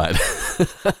 Exactly right.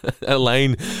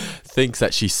 Elaine thinks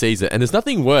that she sees it. And there's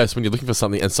nothing worse when you're looking for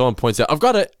something and someone points out, I've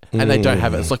got it, and they don't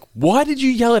have it. It's like, why did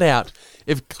you yell it out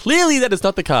if clearly that is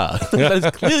not the car? That is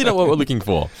clearly not what we're looking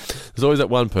for. There's always that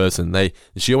one person.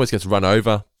 She almost gets run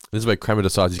over. This is where Kramer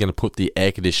decides he's going to put the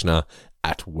air conditioner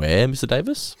at where, Mr.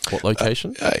 Davis? What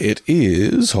location? It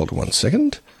is, hold on 1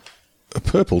 second,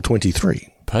 Purple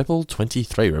 23. Purple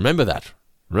 23. Remember that.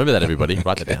 Remember that, everybody.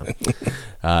 Write that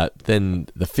down. Then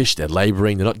the fish, they're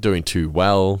labouring. They're not doing too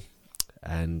well.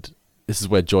 And this is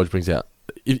where George brings out,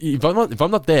 if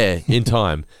I'm not there in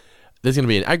time, there's going to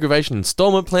be an aggravation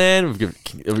installment plan. We've got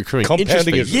recurring interest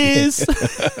for years.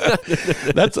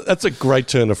 That's a great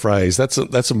turn of phrase. That's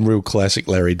some real classic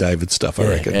Larry David stuff, I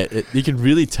reckon. You can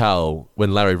really tell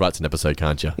when Larry writes an episode,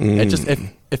 can't you?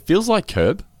 It feels like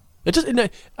Curb.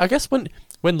 I guess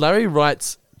when Larry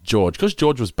writes George, because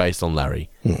George was based on Larry,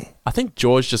 I think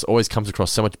George just always comes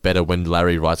across so much better when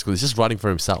Larry writes because he's just writing for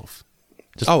himself.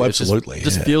 Absolutely. It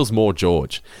just feels more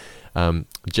George.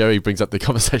 Jerry brings up the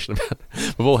conversation about,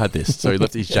 we've all had this. So he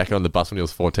left his jacket on the bus when he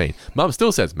was 14. Mum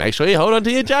still says, make sure you hold on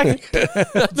to your jacket.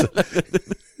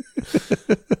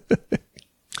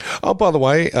 Oh, by the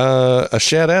way, a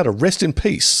shout out, a rest in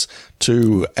peace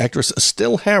to actress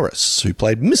Estelle Harris, who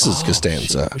played Mrs.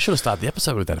 Costanza. Shit. We should have started the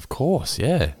episode with that, of course.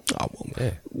 Yeah.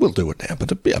 We'll do it now.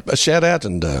 But a shout out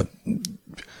and a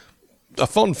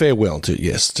fond farewell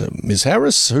to Ms.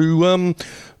 Harris, who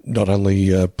not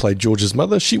only played George's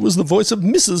mother, she was the voice of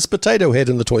Mrs. Potato Head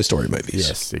in the Toy Story movies.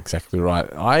 Yes, exactly right.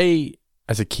 I,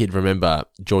 as a kid, remember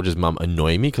George's mum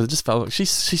annoying me because it just felt like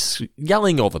she's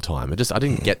yelling all the time. I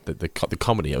didn't get the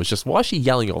comedy. It was just, why is she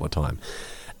yelling all the time?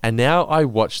 And now I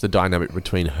watch the dynamic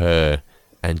between her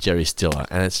and Jerry Stiller,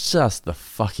 and it's just the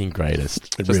fucking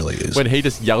greatest. It really is. When he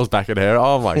just yells back at her,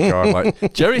 oh my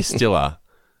God. Jerry Stiller,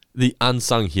 the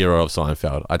unsung hero of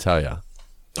Seinfeld, I tell you.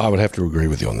 I would have to agree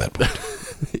with you on that point.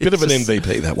 Bit of an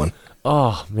MVP, that one.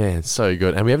 Oh, man, so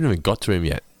good. And we haven't even got to him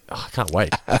yet. Oh, I can't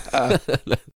wait.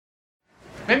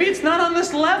 Maybe it's not on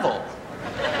this level.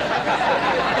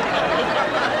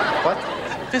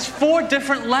 What? There's 4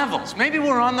 different levels. Maybe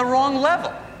we're on the wrong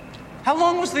level. How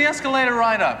long was the escalator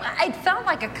ride up? It felt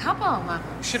like a couple of them.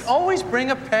 You should always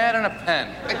bring a pad and a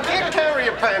pen. I can't carry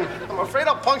a pen. I'm afraid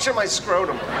I'll puncture my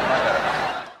scrotum.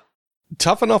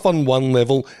 Tough enough on one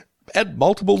level. Add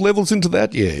multiple levels into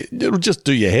that, it'll just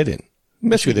do your head in.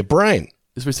 Mess with your brain.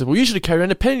 As we said, well, you should carry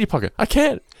around a pen in your pocket. I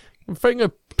can't. I'm afraid I'm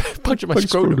going to puncture my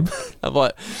scrotum. I'm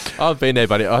like, I've been there,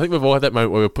 buddy. I think we've all had that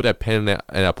moment where we put our pen in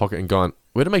our pocket and gone,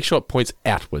 we're to make sure it points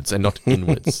outwards and not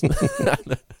inwards.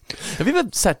 Have you ever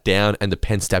sat down and the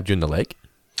pen stabbed you in the leg?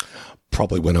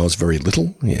 Probably when I was very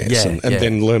little, yes. And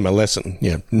then learn my lesson.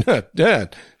 Yeah.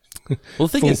 Well,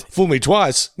 the thing is, fool me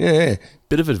twice. Yeah.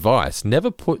 Bit of advice: never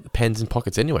put pens in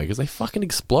pockets anyway because they fucking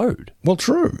explode. Well,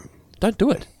 true. Don't do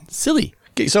it. It's silly.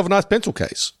 Get yourself a nice pencil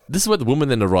case. This is where the woman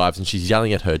then arrives and she's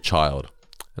yelling at her child,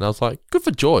 and I was like, "Good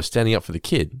for George standing up for the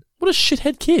kid. What a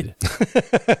shithead kid."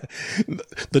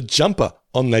 The jumper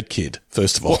on that kid,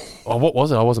 first of all. Oh, what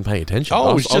was it? I wasn't paying attention. Oh,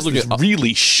 I it was was just looking this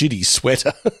really shitty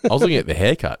sweater. I was looking at the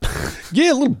haircut.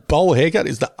 Yeah, a little bowl haircut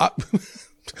is the...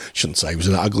 shouldn't say he was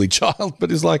an ugly child,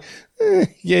 but it's like,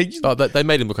 yeah, They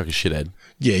made him look like a shithead.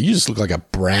 yeah, you just look like a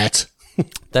brat.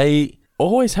 They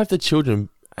always have the children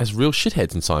as real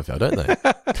shitheads in Seinfeld, don't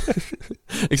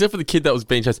they? Except for the kid that was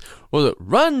being chased. What was it?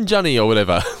 Run, Johnny, or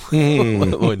whatever.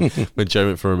 when Joe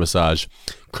went for a massage.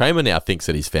 Kramer now thinks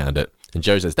that he's found it. And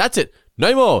Joe says, that's it.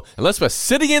 No more. Unless we're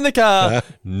sitting in the car.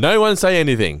 No one say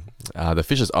anything. The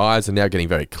fish's eyes are now getting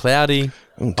very cloudy.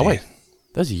 Oh, wait.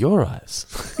 Those are your eyes.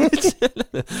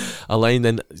 Elaine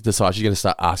then decides she's going to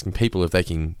start asking people if they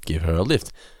can give her a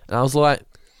lift. And I was like,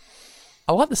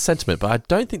 I like the sentiment, but I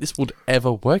don't think this would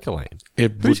ever work, Elaine.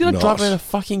 Who's going to drive around a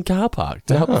fucking car park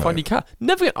to help you find your car?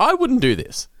 Never. I wouldn't do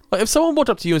this. Like, if someone walked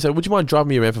up to you and said, would you mind driving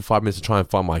me around for 5 minutes to try and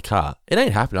find my car? It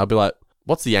ain't happening. I'd be like,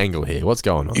 what's the angle here? What's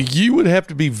going on? You would have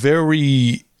to be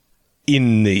very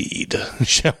in need,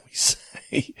 shall we say.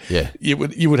 Yeah.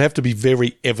 You would have to be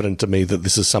very evident to me that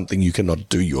this is something you cannot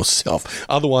do yourself.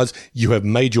 Otherwise, you have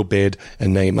made your bed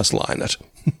and now you must lie in it.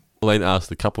 Elaine asked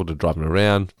the couple to drive him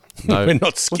around. No, We're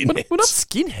not skinheads. We're not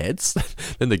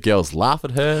skinheads. Then the girls laugh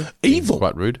at her. Evil. It's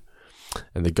quite rude.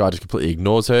 And the guy just completely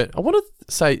ignores her. I want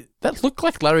to say, that looked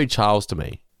like Larry Charles to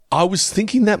me. I was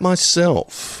thinking that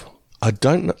myself. I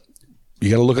don't know.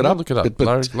 You got to look it up. Look it up.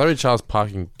 But Larry Charles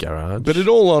parking garage. in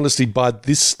all honesty, by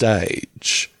this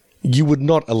stage, you would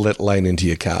not let Elaine into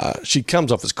your car. She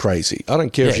comes off as crazy. I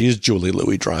don't care if she is Julie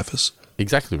Louis-Dreyfus.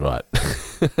 Exactly right.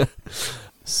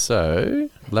 So,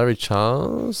 Larry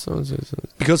Charles.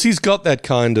 Because he's got that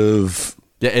kind of...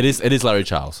 Yeah, it is Larry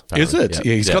Charles. Is apparently. it?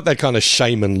 Yeah, he's got that kind of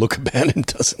shaman look about him,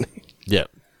 doesn't he? Yeah.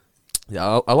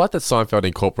 Yeah, I like that Seinfeld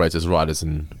incorporates its writers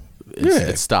and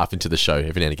its staff into the show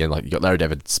every now and again. Like, you got Larry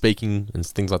David speaking and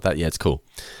things like that. Yeah, it's cool.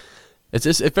 It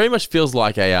very much feels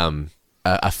like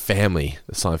a family,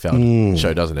 the Seinfeld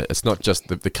show, doesn't it? It's not just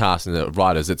the cast and the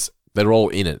writers. They're all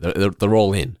in it. They're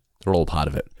all in. They're all part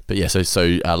of it. But yeah,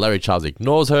 so Larry Charles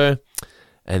ignores her,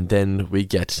 and then we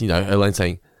get Elaine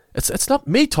saying, "It's not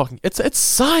me talking. It's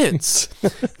science."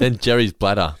 Then Jerry's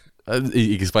bladder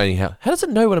explaining how does it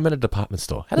know when I'm at a department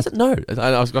store? How does it know? And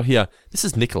I was got here. This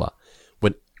is Nicola.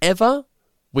 Whenever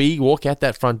we walk out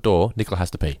that front door, Nicola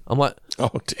has to pee. I'm like,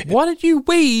 oh dear. Why did you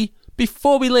wee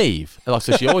before we leave? And like,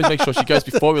 so she always makes sure she goes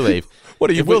before we leave. What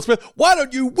are you, Will Smith? Why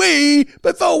don't you wee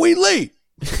before we leave?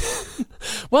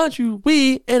 Why don't you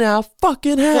wee in our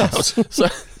fucking house?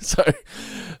 so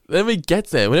then we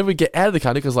get there. Whenever we get out of the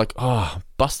car, Nicola's like, oh,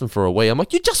 busting for a wee. I'm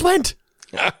like, you just went.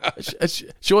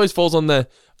 she always falls on the,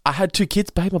 I had 2 kids,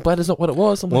 babe. My bladder's not what it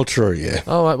was. I'm like, Well, true, yeah.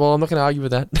 all right, well, I'm not going to argue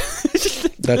with that.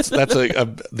 That's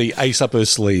the ace up her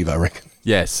sleeve, I reckon.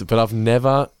 Yes, but I've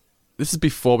never, this is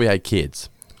before we had kids.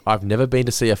 I've never been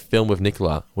to see a film with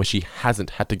Nicola where she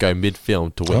hasn't had to go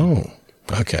mid-film to win.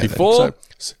 Oh, okay. Before,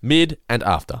 mid, and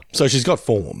after. So she's got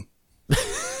form.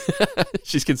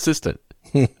 She's consistent.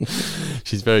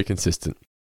 She's very consistent.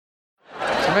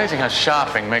 It's amazing how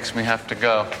shopping makes me have to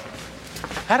go.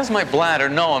 How does my bladder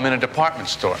know I'm in a department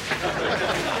store?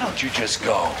 Why don't you just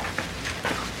go?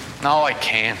 No, I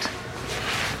can't.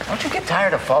 Don't you get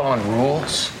tired of following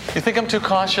rules? You think I'm too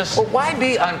cautious? Well, why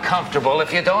be uncomfortable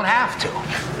if you don't have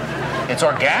to? It's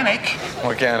organic.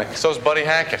 Organic. So's Buddy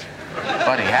Hackett.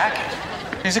 Buddy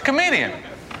Hackett. He's a comedian.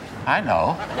 I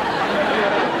know.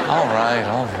 All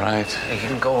right. Hey, you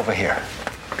can go over here.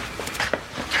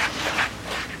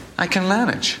 I can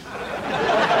manage.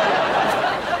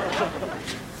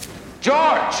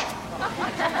 George!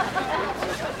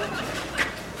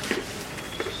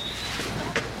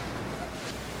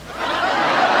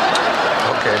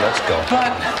 Okay, let's go.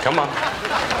 But Come on.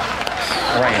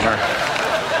 Kramer.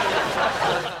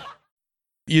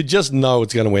 You just know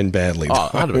it's going to end badly. Oh,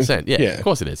 though. 100%. Yeah, of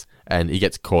course it is. And he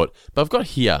gets caught. But I've got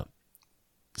here.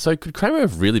 So could Kramer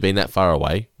have really been that far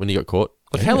away when he got caught?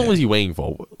 Like, how long was he weighing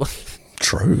for?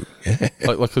 True, yeah.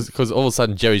 Because all of a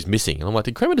sudden Jerry's missing. And I'm like,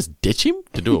 did Kramer just ditch him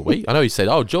to do a wee? I know he said,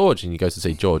 oh, George, and he goes to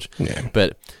see George. Yeah.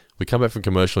 But we come back from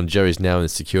commercial and Jerry's now in the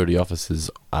security officer's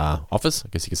office, I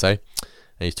guess you could say.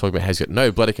 And he's talking about how he's got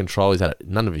no bladder control. He's had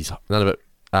none of it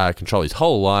control his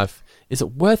whole life. Is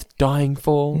it worth dying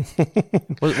for?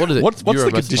 What is it? What's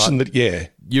the condition that,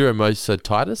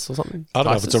 Uromyositis or something? I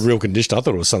don't know if it's a real condition. I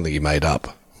thought it was something he made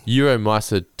up.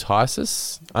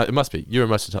 Uromyositis? It must be.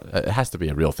 Uromyositis. It has to be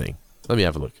a real thing. Let me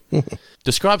have a look.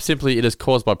 Described simply, it is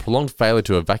caused by prolonged failure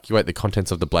to evacuate the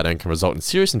contents of the bladder and can result in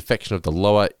serious infection of the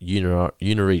lower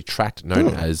urinary tract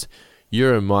known as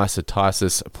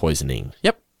uromyositis poisoning.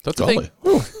 Yep, that's the thing.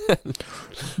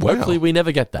 Wow. Hopefully we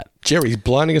never get that. Jerry's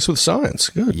blinding us with science.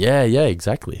 Good. Yeah,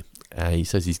 exactly. He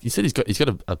said he's got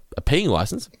a peeing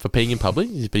license for peeing in public,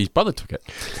 but his brother took it.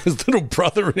 His little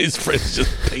brother and his friends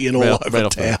just peeing all over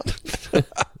town.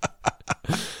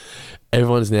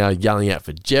 Everyone's now yelling out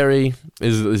for Jerry.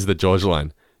 This is the George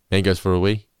line. Man goes for a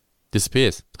wee,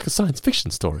 disappears. It's like a science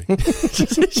fiction story.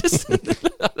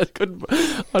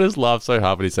 I just laughed so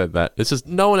hard when he said that. It's just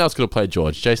no one else could have played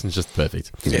George. Jason's just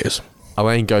perfect. Yes.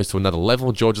 Elaine goes to another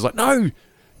level. George is like, no,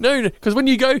 because when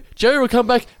you go, Jerry will come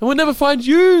back and we'll never find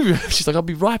you. She's like, I'll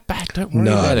be right back. Don't worry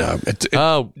about it.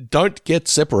 Don't get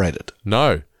separated.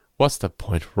 No. What's the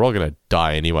point? We're all going to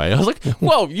die anyway. I was like,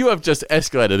 whoa, you have just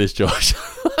escalated this, George.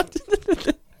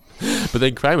 But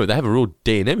then Kramer, they have a real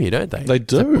D&M here, don't they? They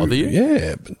do. Does that bother you?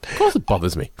 Yeah. Of course it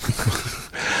bothers me.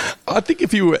 I think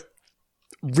if you were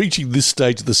reaching this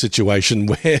stage of the situation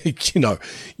where,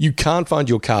 you can't find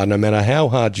your car no matter how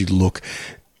hard you look,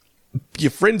 your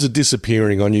friends are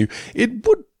disappearing on you, it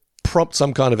would prompt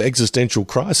some kind of existential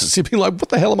crisis. You'd be like, what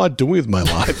the hell am I doing with my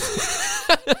life?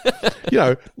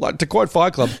 Like to quote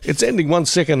Fight Club, it's ending 1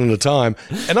 second at a time,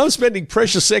 and I'm spending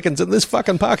precious seconds in this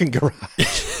fucking parking garage.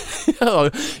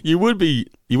 You would be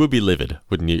livid,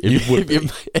 wouldn't you?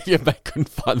 If your mate couldn't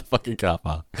find the fucking car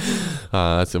park.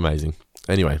 That's amazing.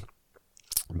 Anyway,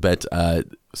 but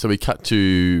so we cut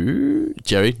to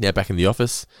Jerry now back in the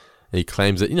office. And he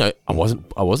claims that, I wasn't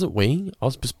weeing, I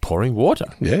was just pouring water.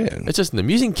 Yeah. It's just an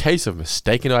amusing case of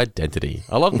mistaken identity.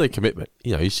 I love the commitment.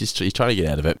 He's trying to get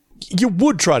out of it. You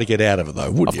would try to get out of it,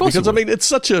 though, wouldn't you? Because, it's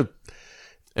such a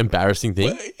embarrassing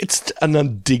thing. It's an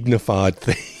undignified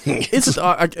thing.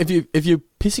 If you're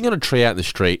pissing on a tree out in the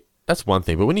street, that's one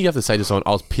thing. But when you have to say to someone,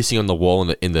 I was pissing on the wall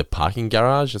in the parking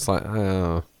garage, it's like,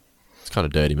 oh, it's kind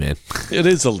of dirty, man. It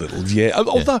is a little, yeah.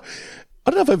 Although, I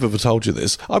don't know if I've ever told you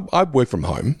this. I work from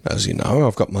home, as you know.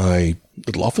 I've got my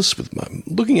little office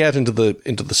looking out into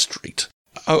the street.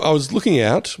 I was looking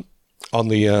out on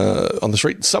the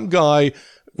street. Some guy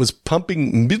was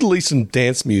pumping Middle Eastern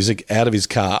dance music out of his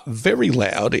car, very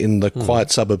loud, in the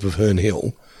quiet suburb of Herne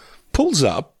Hill. Pulls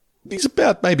up. He's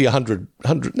about maybe less than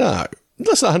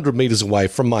 100 metres away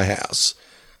from my house.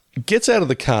 Gets out of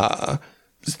the car,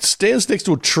 stands next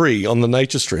to a tree on the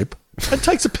nature strip, and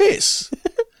takes a piss.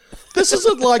 This is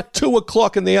at like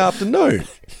 2:00 in the afternoon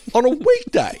on a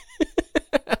weekday.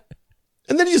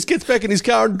 And then he just gets back in his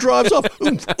car and drives off.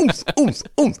 Oomph, oomph, oomph,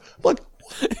 oomph. I'm like,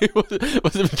 He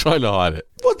wasn't even trying to hide it.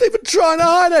 Wasn't even trying to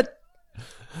hide it.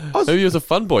 Maybe he was a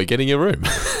fun boy getting a room.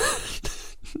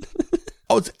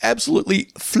 I was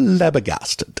absolutely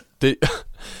flabbergasted.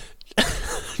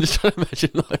 Just trying to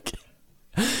imagine, like,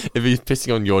 if he's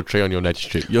pissing on your tree on your nature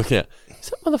strip, you're looking at, is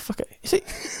that motherfucker, is he,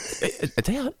 are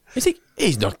they out? Is he?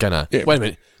 He's not gonna. Yeah. Wait a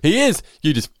minute. He is.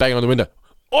 You just bang on the window.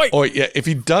 Oi! Oh, yeah. If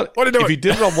he did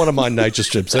it on one of my nature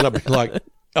strips, then I'd be like,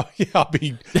 oh, yeah, I'd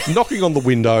be knocking on the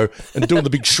window and doing the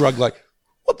big shrug like,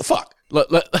 what the fuck?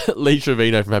 Lee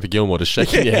Trevino from Happy Gilmore just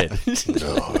shaking your head.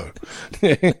 No.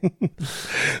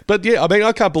 But yeah, I mean,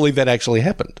 I can't believe that actually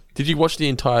happened. Did you watch the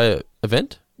entire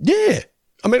event? Yeah.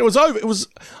 I mean, it was over. It was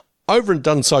over and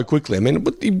done so quickly. I mean,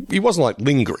 he wasn't like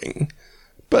lingering,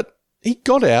 but he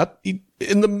got out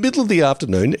in the middle of the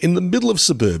afternoon, in the middle of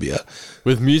suburbia.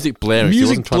 With music blaring.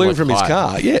 Music blaring from his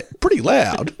car. Yeah, pretty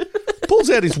loud. Pulls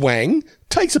out his wang,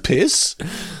 takes a piss,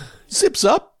 zips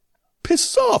up,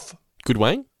 pisses off. Good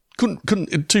wang?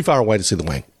 Couldn't too far away to see the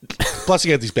wang. Plus, he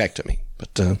had his back to me.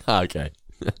 But okay.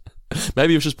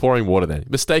 Maybe he was just pouring water then.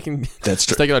 Mistaken. That's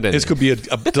true. Mistaken identity. This could be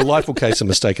a delightful case of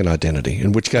mistaken identity,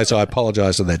 in which case I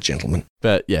apologise to that gentleman.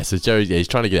 But yeah, so Jerry, he's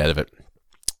trying to get out of it.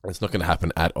 It's not going to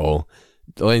happen at all.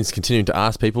 Elaine's continuing to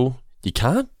ask people, you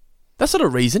can't? That's not a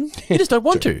reason. You just don't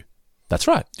want to. That's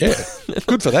right. Yeah.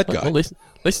 Good for that guy. Well, at least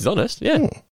he's honest. Yeah.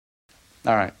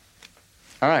 All right.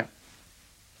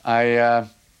 I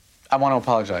want to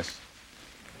apologize.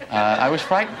 I was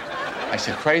frightened. I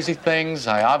said crazy things.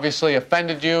 I obviously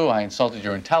offended you. I insulted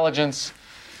your intelligence.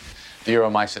 The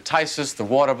uromycetitis, the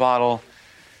water bottle.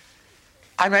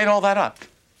 I made all that up.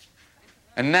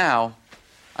 And now,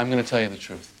 I'm going to tell you the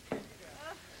truth.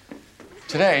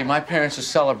 Today, my parents are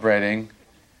celebrating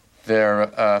their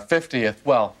 50th,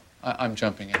 well, I'm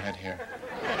jumping ahead here,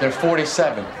 their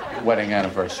 47th wedding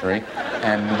anniversary.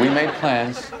 And we made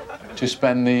plans to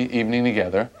spend the evening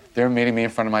together. They're meeting me in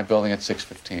front of my building at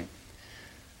 6:15.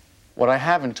 What I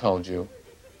haven't told you,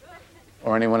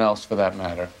 or anyone else for that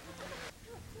matter,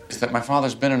 is that my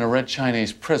father's been in a red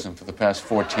Chinese prison for the past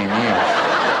 14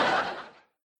 years.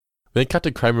 Then cut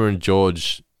to Kramer and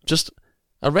George, just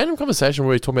a random conversation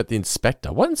where we're talking about the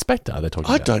inspector. What inspector are they talking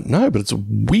about? I don't know, but it's a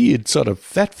weird sort of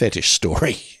fat fetish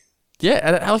story. Yeah,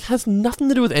 and it has nothing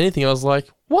to do with anything. I was like,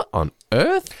 what on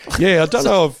earth? Yeah, I don't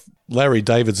know if Larry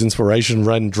David's inspiration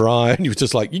ran dry, and he was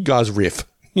just like, "You guys riff."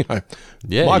 Mike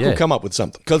will come up with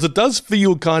something, because it does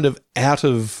feel kind of out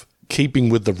of keeping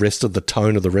with the rest of the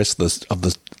tone of the rest of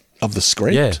the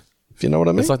script. Yeah. If you know what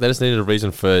I mean. It's like they just needed a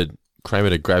reason for Kramer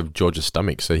to grab George's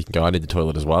stomach so he can go out in the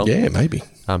toilet as well. Yeah, maybe.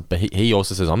 But he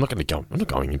also says, I'm not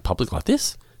going in public like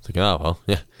this. It's like, oh, well,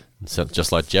 yeah. So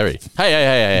just like Jerry.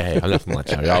 Hey, I'm nothing like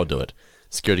Jerry. I'll do it.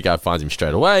 Security guard finds him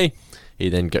straight away. He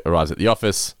then arrives at the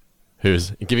office,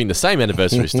 who's giving the same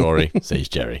anniversary story, sees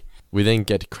Jerry. We then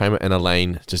get Kramer and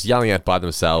Elaine just yelling out by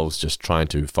themselves, just trying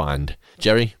to find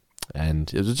Jerry.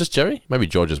 And it was just Jerry? Maybe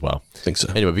George as well. I think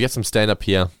so. Anyway, we get some stand-up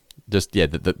here. Just,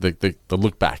 the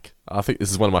look back. I think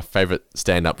this is one of my favourite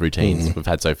stand-up routines we've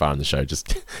had so far on the show.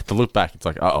 Just the look back. It's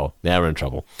like, uh-oh, now we're in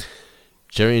trouble.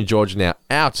 Jerry and George are now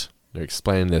out. They're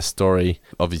explaining their story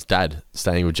of his dad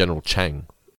staying with General Chang.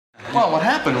 Well, what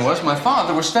happened was my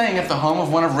father was staying at the home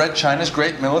of one of Red China's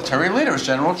great military leaders,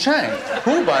 General Chang,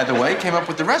 who, by the way, came up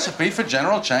with the recipe for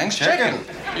General Chang's chicken.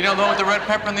 You know the one with the red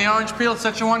pepper and the orange peel at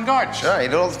Sichuan Garden? Sure, I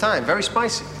eat it all the time. Very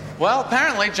spicy. Well,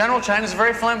 apparently, General Chang is a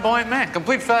very flamboyant man.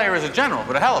 Complete failure as a general,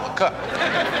 but a hell of a cook.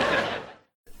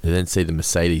 They then see the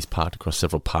Mercedes parked across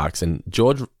several parks, and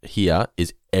George here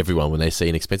is everyone when they see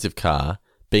an expensive car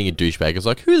being a douchebag. It's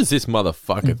like, who does this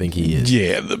motherfucker think he is?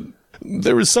 Yeah,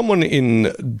 there is someone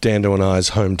in Dando and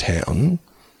I's hometown,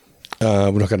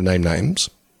 we're not going to name names,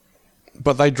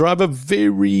 but they drive a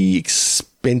very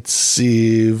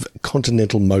expensive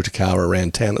Continental motor car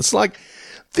around town. It's like,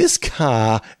 this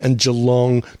car and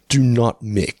Geelong do not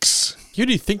mix. Who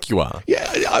do you think you are?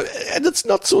 Yeah, and it's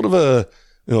not sort of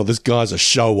this guy's a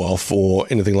show-off or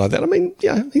anything like that. I mean,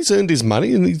 yeah, he's earned his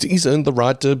money and he's earned the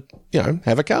right to,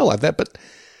 have a car like that, but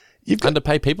you've got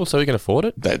underpay people so he can afford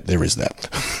it? There is that.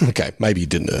 Okay, maybe you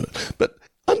didn't earn it. But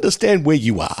understand where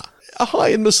you are. A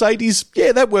high-end Mercedes,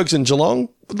 yeah, that works in Geelong.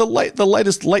 The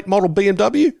latest late model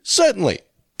BMW, certainly.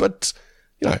 But,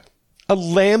 a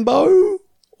Lambo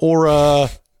or a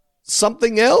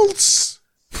something else?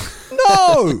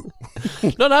 No!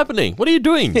 Not happening. What are you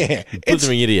doing? Yeah,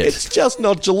 Blithering idiot. It's just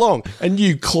not Geelong. And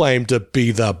you claim to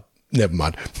be the... Never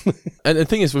mind. And the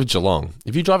thing is with Geelong,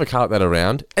 if you drive a car like that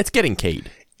around, it's getting keyed.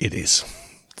 It is.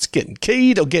 It's getting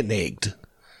keyed or getting egged.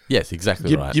 Yes,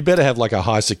 exactly right. You better have like a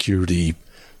high security,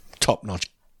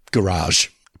 top-notch garage.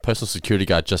 Personal security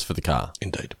guard just for the car.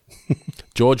 Indeed.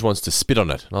 George wants to spit on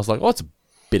it. And I was like, it's a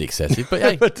bit excessive. But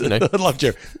hey, I love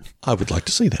Jerry. I would like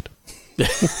to see that.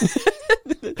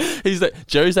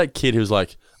 Jerry's that kid who's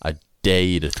like, I dare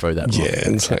you to throw that rock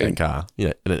at that car.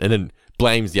 And then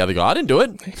blames the other guy. I didn't do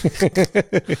it.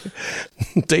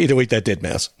 Dare you to eat that dead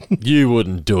mouse. You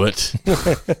wouldn't do it.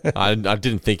 I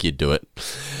didn't think you'd do it.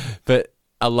 But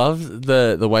I love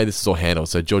the way this is all handled.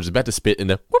 So George is about to spit in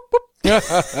the whoop whoop.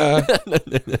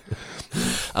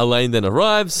 Elaine then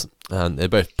arrives. They're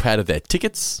both proud of their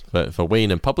tickets for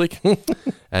Ween in public.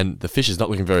 And the fish is not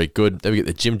looking very good. Then we get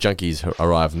the gym junkies who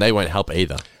arrive, and they won't help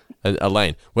either. And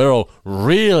Elaine, we're all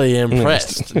really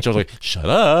impressed. And George's like, shut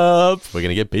up. We're going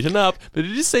to get beaten up. But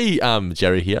did you see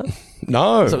Jerry here?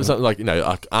 No. Something like,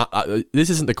 this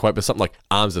isn't the quote, but something like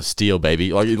arms of steel,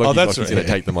 baby. Like that's he's going to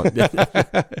take them on.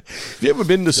 Have you ever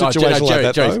been in a situation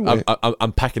like that, though?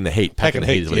 I'm packing the heat. Packing the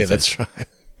heat is what he says. That's right.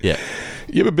 Yeah.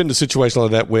 You ever been in a situation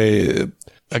like that where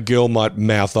a girl might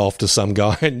mouth off to some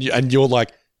guy and you're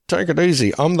like, take it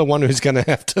easy. I'm the one who's going to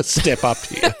have to step up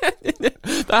here.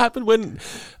 That happened when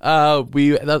I've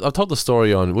told the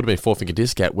story on, it would have been Four Finger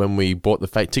Discount, when we bought the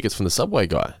fake tickets from the Subway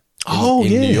guy in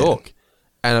New York.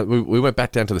 And we went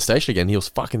back down to the station again. He was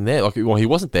fucking there. He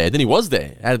wasn't there. Then he was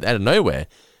there out of nowhere.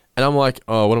 And I'm like,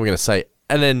 oh, what am I going to say?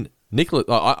 And then Nicholas,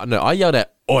 I yelled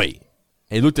out, oi. And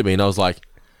he looked at me and I was like,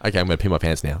 okay, I'm going to pee my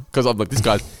pants now. Because I'm like, this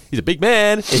guy's, he's a big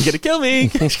man. He's going to kill me.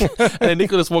 And then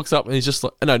Nicholas walks up and he's just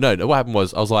like, no. What happened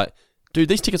was, I was like, dude,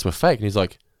 these tickets were fake. And he's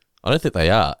like, I don't think they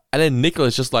are. And then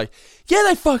Nicholas just like, yeah,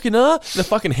 they fucking are. And the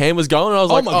fucking hand was going. And I was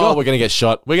like, God, we're going to get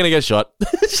shot. We're going to get shot.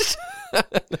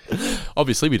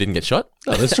 Obviously, we didn't get shot.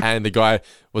 Oh, that's true. And the guy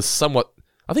was somewhat,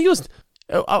 I think he was,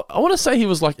 I want to say he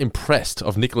was like impressed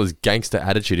of Nicola's gangster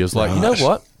attitude. He was like, you know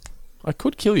what? I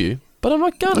could kill you, but I'm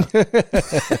not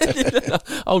gonna.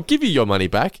 I'll give you your money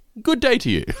back. Good day to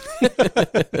you.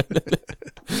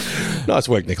 Nice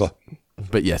work, Nicola.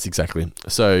 But yes, exactly.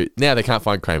 So now they can't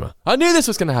find Kramer. I knew this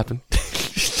was going to happen.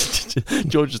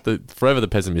 George is forever the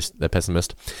pessimist.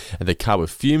 And the car with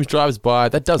fumes drives by.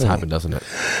 That does happen, doesn't it?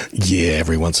 Yeah,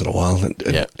 every once in a while.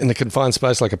 In a confined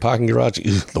space like a parking garage,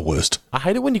 the worst. I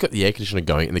hate it when you got the air conditioner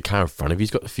going and the car in front of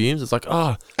you's got the fumes. It's like,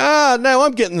 no,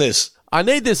 I'm getting this. I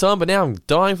need this on, but now I'm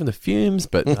dying from the fumes.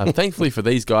 But thankfully for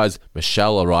these guys,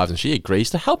 Michelle arrives and she agrees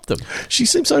to help them. She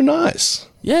seems so nice.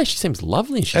 Yeah, she seems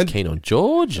lovely. She's keen on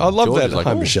George. I love George that. is like,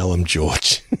 Hi, "Oh." Michelle, I'm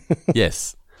George.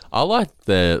 Yes. I like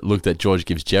the look that George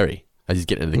gives Jerry as he's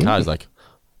getting into the car. He's like,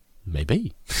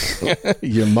 maybe.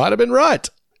 You might have been right.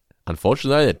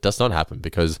 Unfortunately, it does not happen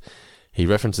because he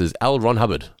references L. Ron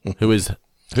Hubbard, who is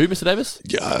who, Mr. Davis?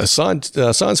 Yeah, a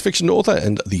science fiction author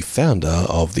and the founder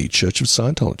of the Church of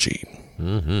Scientology.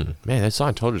 Man, those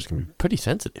Scientologists can be pretty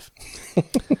sensitive.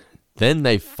 Then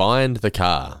they find the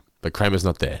car, but Kramer's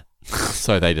not there.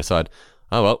 So they decide,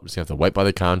 oh, well, we're just going to have to wait by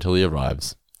the car until he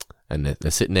arrives. And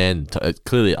they're sitting there, and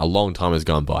clearly a long time has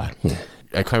gone by.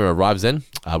 And Kramer arrives then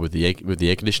with the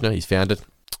air conditioner. He's found it.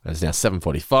 And it's now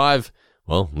 7:45.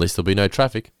 Well, at least there'll be no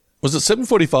traffic. Was it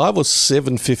 7:45 or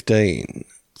 7:15?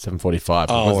 7:45.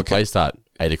 Oh, When's the okay. play start?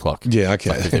 8 o'clock. Yeah,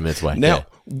 okay. It's like 15 minutes away. Now,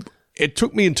 it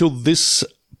took me until this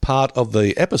part of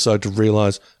the episode to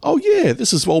realise, oh yeah,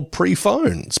 this is all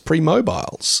pre-phones,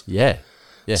 pre-mobiles. Yeah.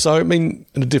 Yeah. So, I mean,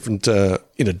 in a different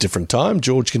time,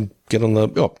 George can get on the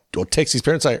or text his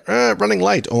parents, say, running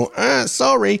late, or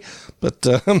sorry, but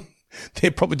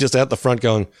they're probably just out the front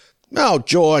going, "Oh,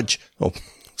 George," or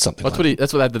something.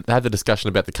 That's what they had the discussion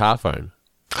about the car phone.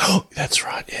 Oh, that's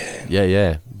right. Yeah.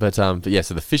 Yeah. But yeah,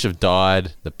 so the fish have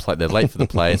died. They're late for the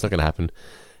play. It's not going to happen.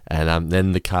 And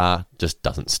then the car just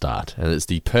doesn't start. And it's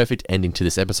the perfect ending to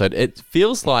this episode. It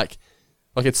feels like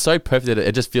it's so perfect that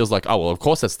it just feels like, oh, well, of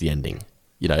course that's the ending.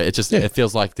 You know, it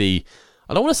feels like I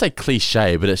don't want to say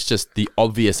cliche, but it's just the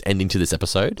obvious ending to this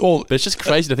episode. But it's just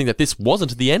crazy to think that this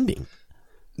wasn't the ending.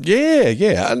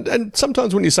 Yeah. And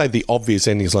sometimes when you say the obvious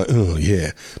ending, it's like, oh,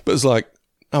 yeah. But it's like,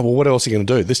 oh, well, what else are you going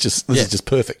to do? This is just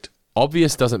perfect.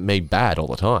 Obvious doesn't mean bad all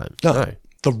the time. No.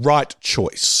 The right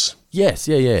choice. Yes,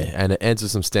 yeah. And it ends with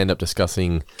some stand-up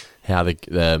discussing how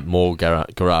the mall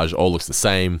garage all looks the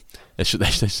same.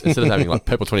 Instead of having like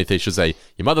purple 23, should say,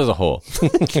 your mother's a whore.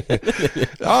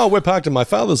 Oh, we're parked and my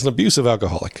father's an abusive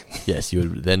alcoholic. Yes, you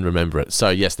would then remember it. So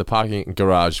yes, the parking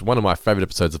garage, one of my favourite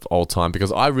episodes of all time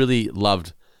because I really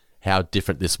loved how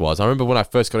different this was. I remember when I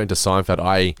first got into Seinfeld,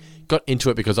 I got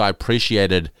into it because I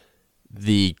appreciated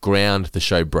the ground the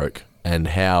show broke and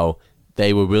how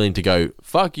they were willing to go,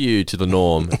 fuck you, to the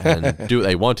norm and do what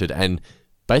they wanted and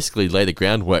basically lay the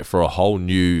groundwork for a whole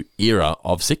new era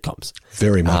of sitcoms.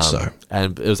 Very much so.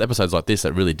 And it was episodes like this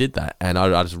that really did that. And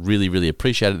I just really, really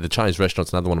appreciated it. The Chinese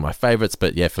restaurant's another one of my favourites.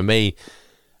 But yeah, for me,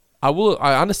 I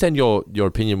understand your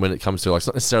opinion when it comes to, like, it's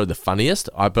not necessarily the funniest,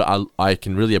 but I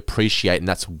can really appreciate, and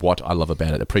that's what I love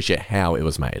about it, appreciate how it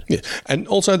was made. Yeah. And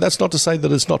also, that's not to say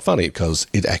that it's not funny, because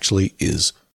it actually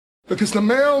is. Because the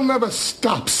mail never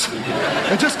stops.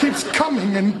 It just keeps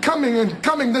coming and coming and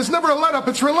coming. There's never a let-up.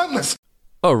 It's relentless.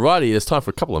 Alrighty, it's time for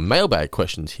a couple of mailbag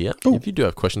questions here. Ooh. If you do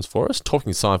have questions for us,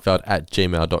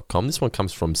 talkingseinfeld@gmail.com. This one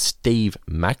comes from Steve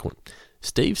Macklin.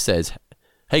 Steve says,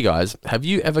 hey guys, have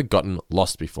you ever gotten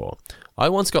lost before? I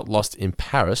once got lost in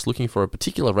Paris looking for a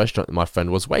particular restaurant that my friend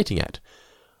was waiting at.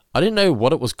 I didn't know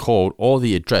what it was called or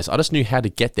the address. I just knew how to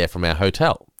get there from our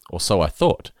hotel, or so I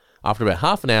thought. After about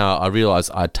half an hour, I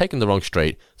realised I had taken the wrong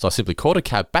street, so I simply called a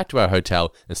cab back to our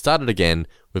hotel and started again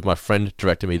with my friend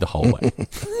directing me the whole way.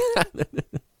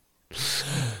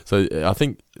 So I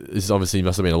think this obviously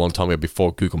must have been a long time ago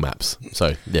before Google Maps.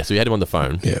 So yeah, so we had him on the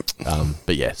phone. Yeah.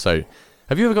 But yeah, so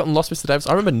have you ever gotten lost, Mr. Davis?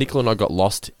 I remember Nicola and I got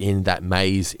lost in that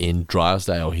maze in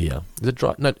Drysdale here. Is it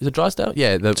Drysdale?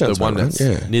 Yeah, the one that's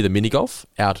near the mini golf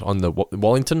out on the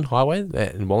Wallington Highway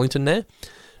in Wallington there.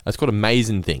 It's called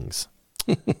Amazing Things.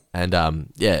 And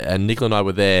and Nicola and I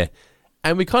were there,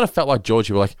 and we kind of felt like George.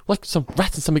 We were like some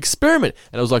rats in some experiment,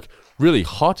 and it was like really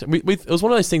hot. It was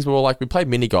one of those things where we played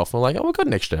mini golf, and we're like, oh, we've got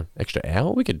an extra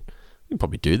hour. We can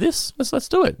probably do this. Let's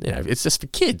do it. You know, it's just for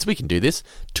kids. We can do this.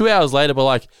 2 hours later, we're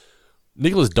like,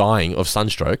 Nicola's dying of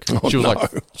sunstroke. She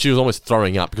was almost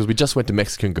throwing up because we just went to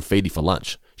Mexican graffiti for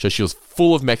lunch. So she was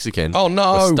full of Mexican. Oh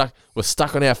no! We're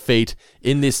stuck on our feet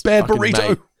in this bad burrito.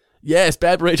 Maze. Yes,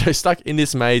 bad burrito, stuck in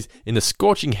this maze in the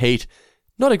scorching heat.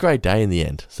 Not a great day in the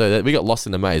end. So we got lost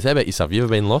in the maze. How about yourself? You ever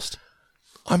been lost?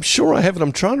 I'm sure I haven't.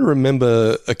 I'm trying to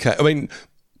remember. Okay, I mean,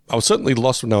 I was certainly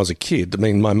lost when I was a kid. I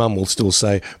mean, my mum will still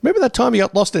say, remember that time you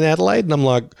got lost in Adelaide? And I'm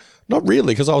like, not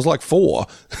really, because I was like 4.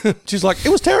 She's like, it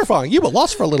was terrifying. You were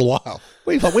lost for a little while.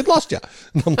 We thought we'd lost you.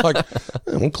 And I'm like,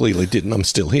 well, clearly didn't. I'm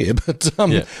still here. But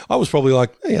I was probably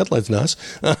like, hey, Adelaide's nice.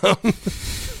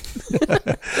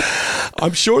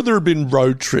 I'm sure there have been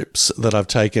road trips that I've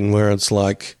taken where it's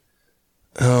like,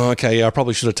 oh, okay, yeah, I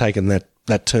probably should have taken that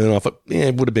turn off.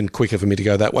 It would have been quicker for me to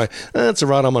go that way. That's all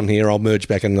right, I'm on here. I'll merge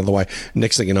back another way.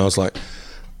 Next thing you know, I was like,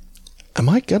 am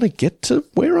I going to get to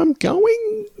where I'm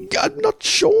going? I'm not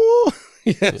sure.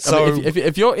 Yeah, so I mean,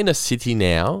 if you're in a city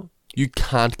now, you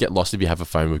can't get lost if you have a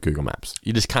phone with Google Maps.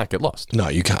 You just can't get lost. no,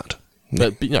 you can't.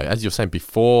 But as you were saying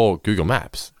before Google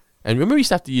Maps, and remember we used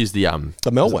to have to use the Melways.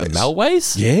 The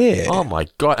Melways? Yeah. Oh my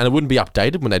god! And it wouldn't be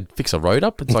updated when they'd fix a road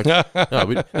up. It's like no,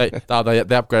 they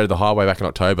upgraded the highway back in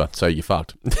October, so you're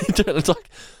fucked. It's like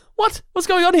what's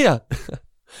going on here?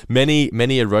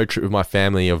 many a road trip with my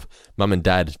family of mum and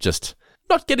dad just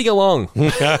not getting along.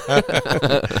 Yeah,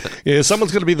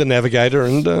 someone's got to be the navigator,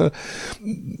 and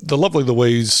the lovely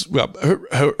Louise, well,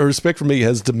 her respect for me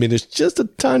has diminished just a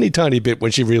tiny bit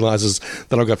when she realises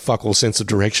that I've got fuck all sense of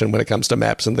direction when it comes to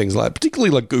maps and things like that,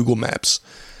 particularly like Google Maps.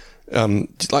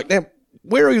 She's like, now,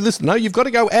 where are you listening? No, you've got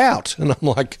to go out. And I'm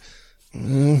like,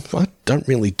 I don't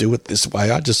really do it this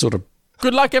way. I just sort of...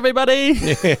 Good luck, everybody.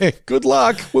 Yeah, good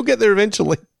luck. We'll get there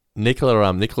eventually.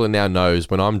 Nicola now knows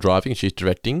when I'm driving and she's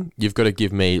directing, you've got to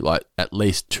give me like at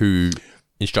least 2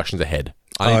 instructions ahead.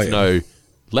 I need to know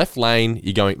left lane,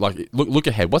 you're going like look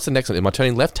ahead. What's the next one? Am I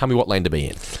turning left? Tell me what lane to be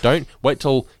in. Don't wait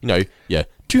till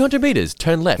 200 meters,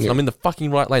 turn left. I'm in the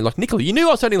fucking right lane. Like, Nicola, you knew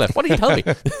I was turning left. Why didn't you tell me?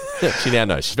 She now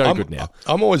knows. She's very good now.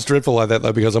 I'm always dreadful like that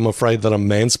though, because I'm afraid that I'm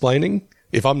mansplaining.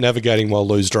 If I'm navigating while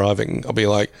Lou's driving, I'll be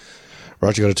like,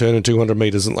 right, you got to turn in 200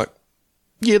 meters, and like,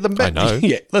 yeah, the map. I know.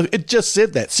 Yeah, it just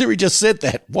said that. Siri just said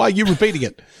that. Why are you repeating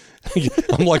it?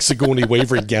 I'm like Sigourney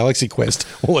Weaver in Galaxy Quest.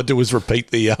 All I do is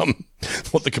repeat the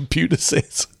what the computer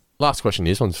says. Last question.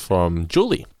 This one's from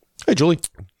Julie. Hey, Julie.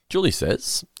 Julie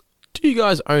says, do you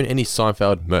guys own any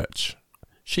Seinfeld merch?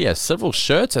 She has several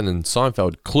shirts and a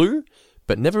Seinfeld clue,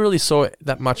 but never really saw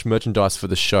that much merchandise for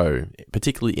the show,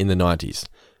 particularly in the 90s.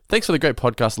 Thanks for the great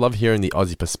podcast. Love hearing the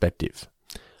Aussie perspective.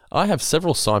 I have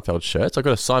several Seinfeld shirts. I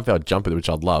got a Seinfeld jumper, which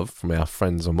I'd love, from our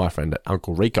friends or my friend at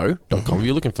UncleRico.com. If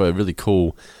you're looking for really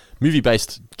cool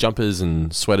movie-based jumpers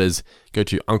and sweaters, go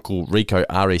to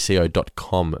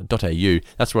UncleRico.com.au.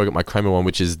 That's where I got my Kramer one,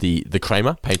 which is the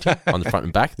Kramer painting on the front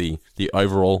and back, the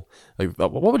overall, like,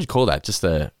 what would you call that? Just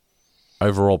the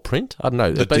overall print? I don't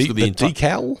know. The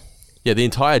decal? Yeah, the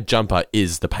entire jumper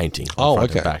is the painting on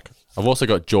front and back. I've also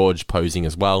got George posing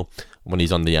as well when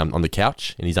he's on the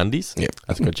couch in his undies. Yep.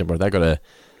 That's a good jumper. They got a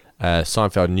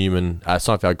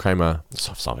Seinfeld Kramer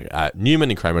Newman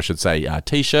and Kramer, I should say,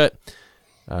 t-shirt.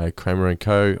 Kramer and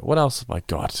Co. What else have I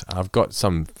got? I've got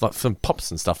some pops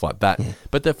and stuff like that.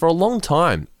 But for a long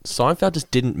time, Seinfeld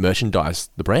just didn't merchandise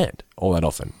the brand all that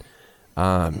often.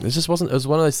 It just wasn't. It was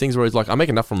one of those things where it's like, I make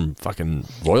enough from fucking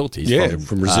royalties,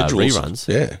 from residuals,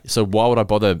 reruns. Yeah. So why would I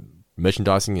bother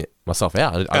merchandising it myself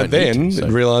out? I and then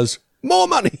realised more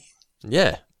money.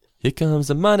 Yeah. Here comes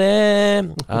the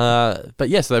money. But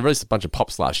yeah, so they released a bunch of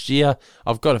pops last year.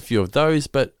 I've got a few of those,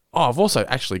 but I've also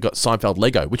actually got Seinfeld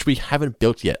Lego, which we haven't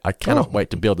built yet. I cannot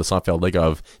wait to build the Seinfeld Lego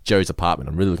of Jerry's apartment.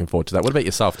 I'm really looking forward to that. What about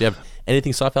yourself? Do you have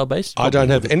anything Seinfeld based? I don't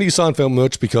have any Seinfeld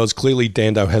merch because clearly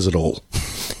Dando has it all.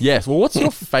 Yes. Well, what's your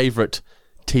favourite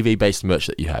TV based merch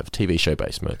that you have? TV show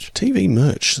based merch. TV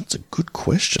merch. That's a good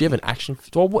question. Do you have an action?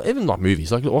 Well, even like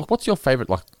movies. Like, what's your favourite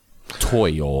like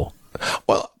toy or?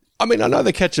 Well, I mean, I know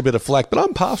they catch a bit of flack, but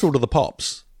I'm partial to the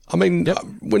pops. I mean,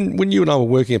 when you and I were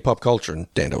working in pop culture, and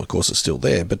Dando, of course, is still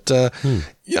there, but there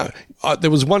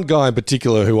was one guy in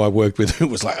particular who I worked with who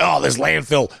was like, "Oh, there's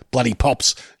landfill, bloody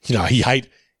pops." You know, he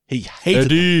hated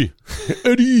Eddie.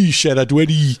 Eddie, shout out to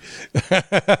Eddie.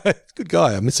 Good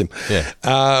guy, I miss him. Yeah.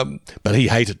 But he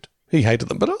hated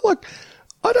them. But I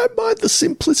don't mind the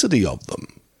simplicity of them,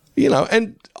 you know,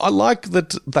 and I like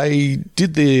that they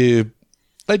did the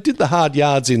hard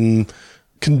yards in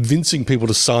convincing people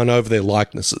to sign over their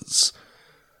likenesses.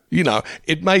 You know,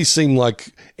 it may seem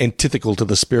like antithetical to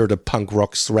the spirit of punk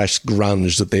rock /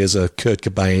 grunge that there's a Kurt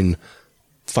Cobain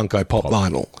Funko Pop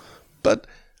vinyl, but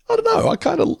I don't know.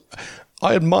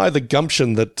 I admire the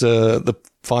gumption that the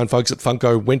fine folks at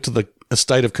Funko went to the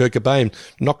estate of Kurt Cobain,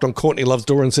 knocked on Courtney Love's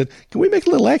door and said, "Can we make a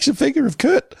little action figure of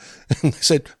Kurt?" And they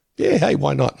said, "Yeah, hey,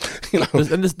 why not?" You know,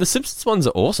 and the Simpsons ones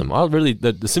are awesome. I really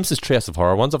the Simpsons Treehouse of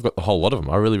Horror ones. I've got the whole lot of them.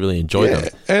 I really enjoy them.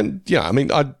 And yeah, I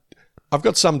mean, I've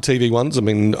got some TV ones. I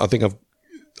mean, I think I've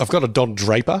got a Don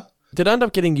Draper. Did I end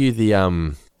up getting you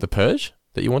the Purge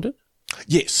that you wanted?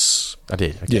 Yes, I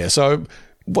did. Okay. Yeah. So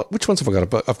which ones have I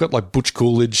got? I've got like Butch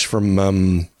Coolidge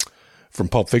from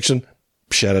Pulp Fiction.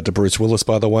 Shout out to Bruce Willis,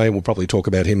 by the way. We'll probably talk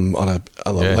about him on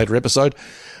a later episode.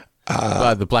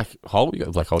 The Black Hole? You got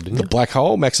the Black Hole, didn't you? The Black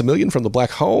Hole, Maximilian from the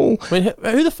Black Hole. I mean,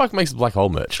 who the fuck makes the Black Hole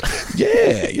merch?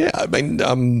 Yeah. I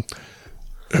mean,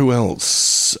 who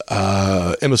else?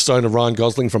 Emma Stone and Ryan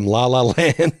Gosling from La La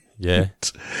Land. Yeah.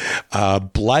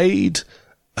 Blade.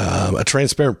 A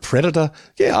transparent predator.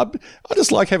 Yeah, I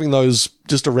just like having those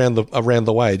just around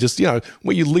the way. Just,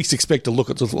 where you least expect to look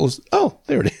at. Oh,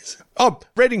 there it is. Oh,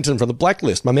 Reddington from The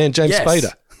Blacklist. My man James Yes.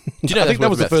 Spader. Do you know I think that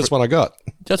was the first one I got.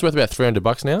 That's worth about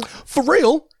 $300 now. For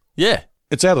real? Yeah.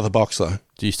 It's out of the box though.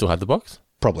 Do you still have the box?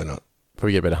 Probably not.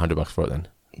 Probably get about $100 for it then.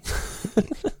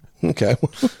 Okay.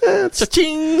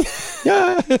 Cha-ching!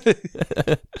 Yeah.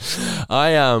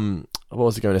 What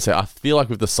was I going to say? I feel like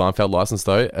with the Seinfeld license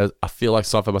though, I feel like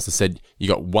Seinfeld must have said you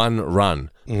got one run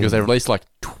because they released like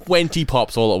 20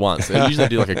 pops all at once. And usually they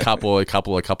do like a couple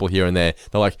here and there.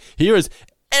 They're like, here is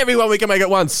everyone we can make at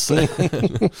once.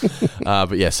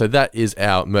 But yeah, so that is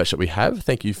our merch that we have.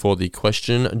 Thank you for the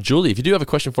question, Julie. If you do have a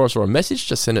question for us or a message,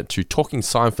 just send it to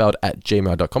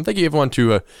talkingseinfeld@gmail.com. Thank you everyone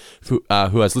who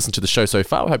has listened to the show so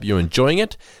far. I hope you're enjoying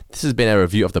it. This has been our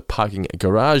review of the Parking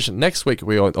Garage. Next week,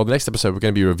 or the next episode, we're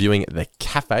going to be reviewing The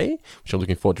Cafe, which I'm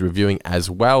looking forward to reviewing as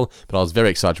well. But I was very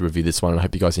excited to review this one, and I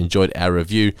hope you guys enjoyed our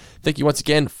review. Thank you once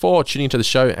again for tuning into the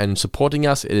show and supporting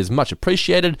us. It is much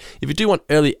appreciated. If you do want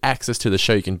early access to the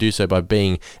show, you can do so by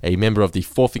being a member of the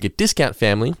Four Finger Discount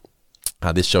family.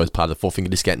 This show is part of the Four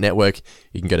Finger Discount Network.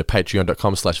 You can go to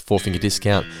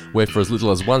patreon.com/fourfingerdiscount, where for as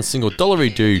little as $1 single we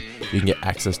do, you can get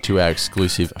access to our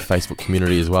exclusive Facebook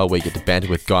community as well, where you get to banter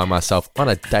with Guy and myself on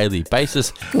a daily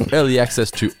basis. Early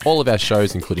access to all of our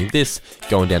shows, including this,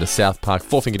 going down to South Park,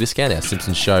 Four Finger Discount, our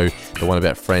Simpsons show, the one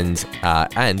about friends,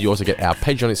 and you also get our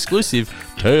Patreon exclusive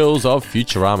Tales of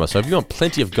Futurama. So if you want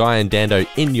plenty of Guy and Dando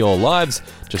in your lives,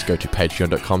 just go to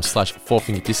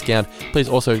patreon.com/fourfingerdiscount. Please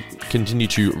also continue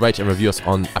to rate and review us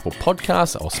on Apple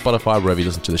Podcasts or Spotify, wherever you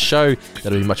listen to the show.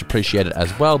 That'll be much appreciated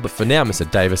as well. But for now, Mr.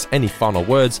 Davis, any final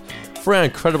words for our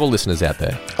incredible listeners out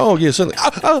there? Oh, yeah, certainly.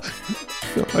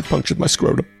 I punctured my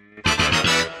scrotum.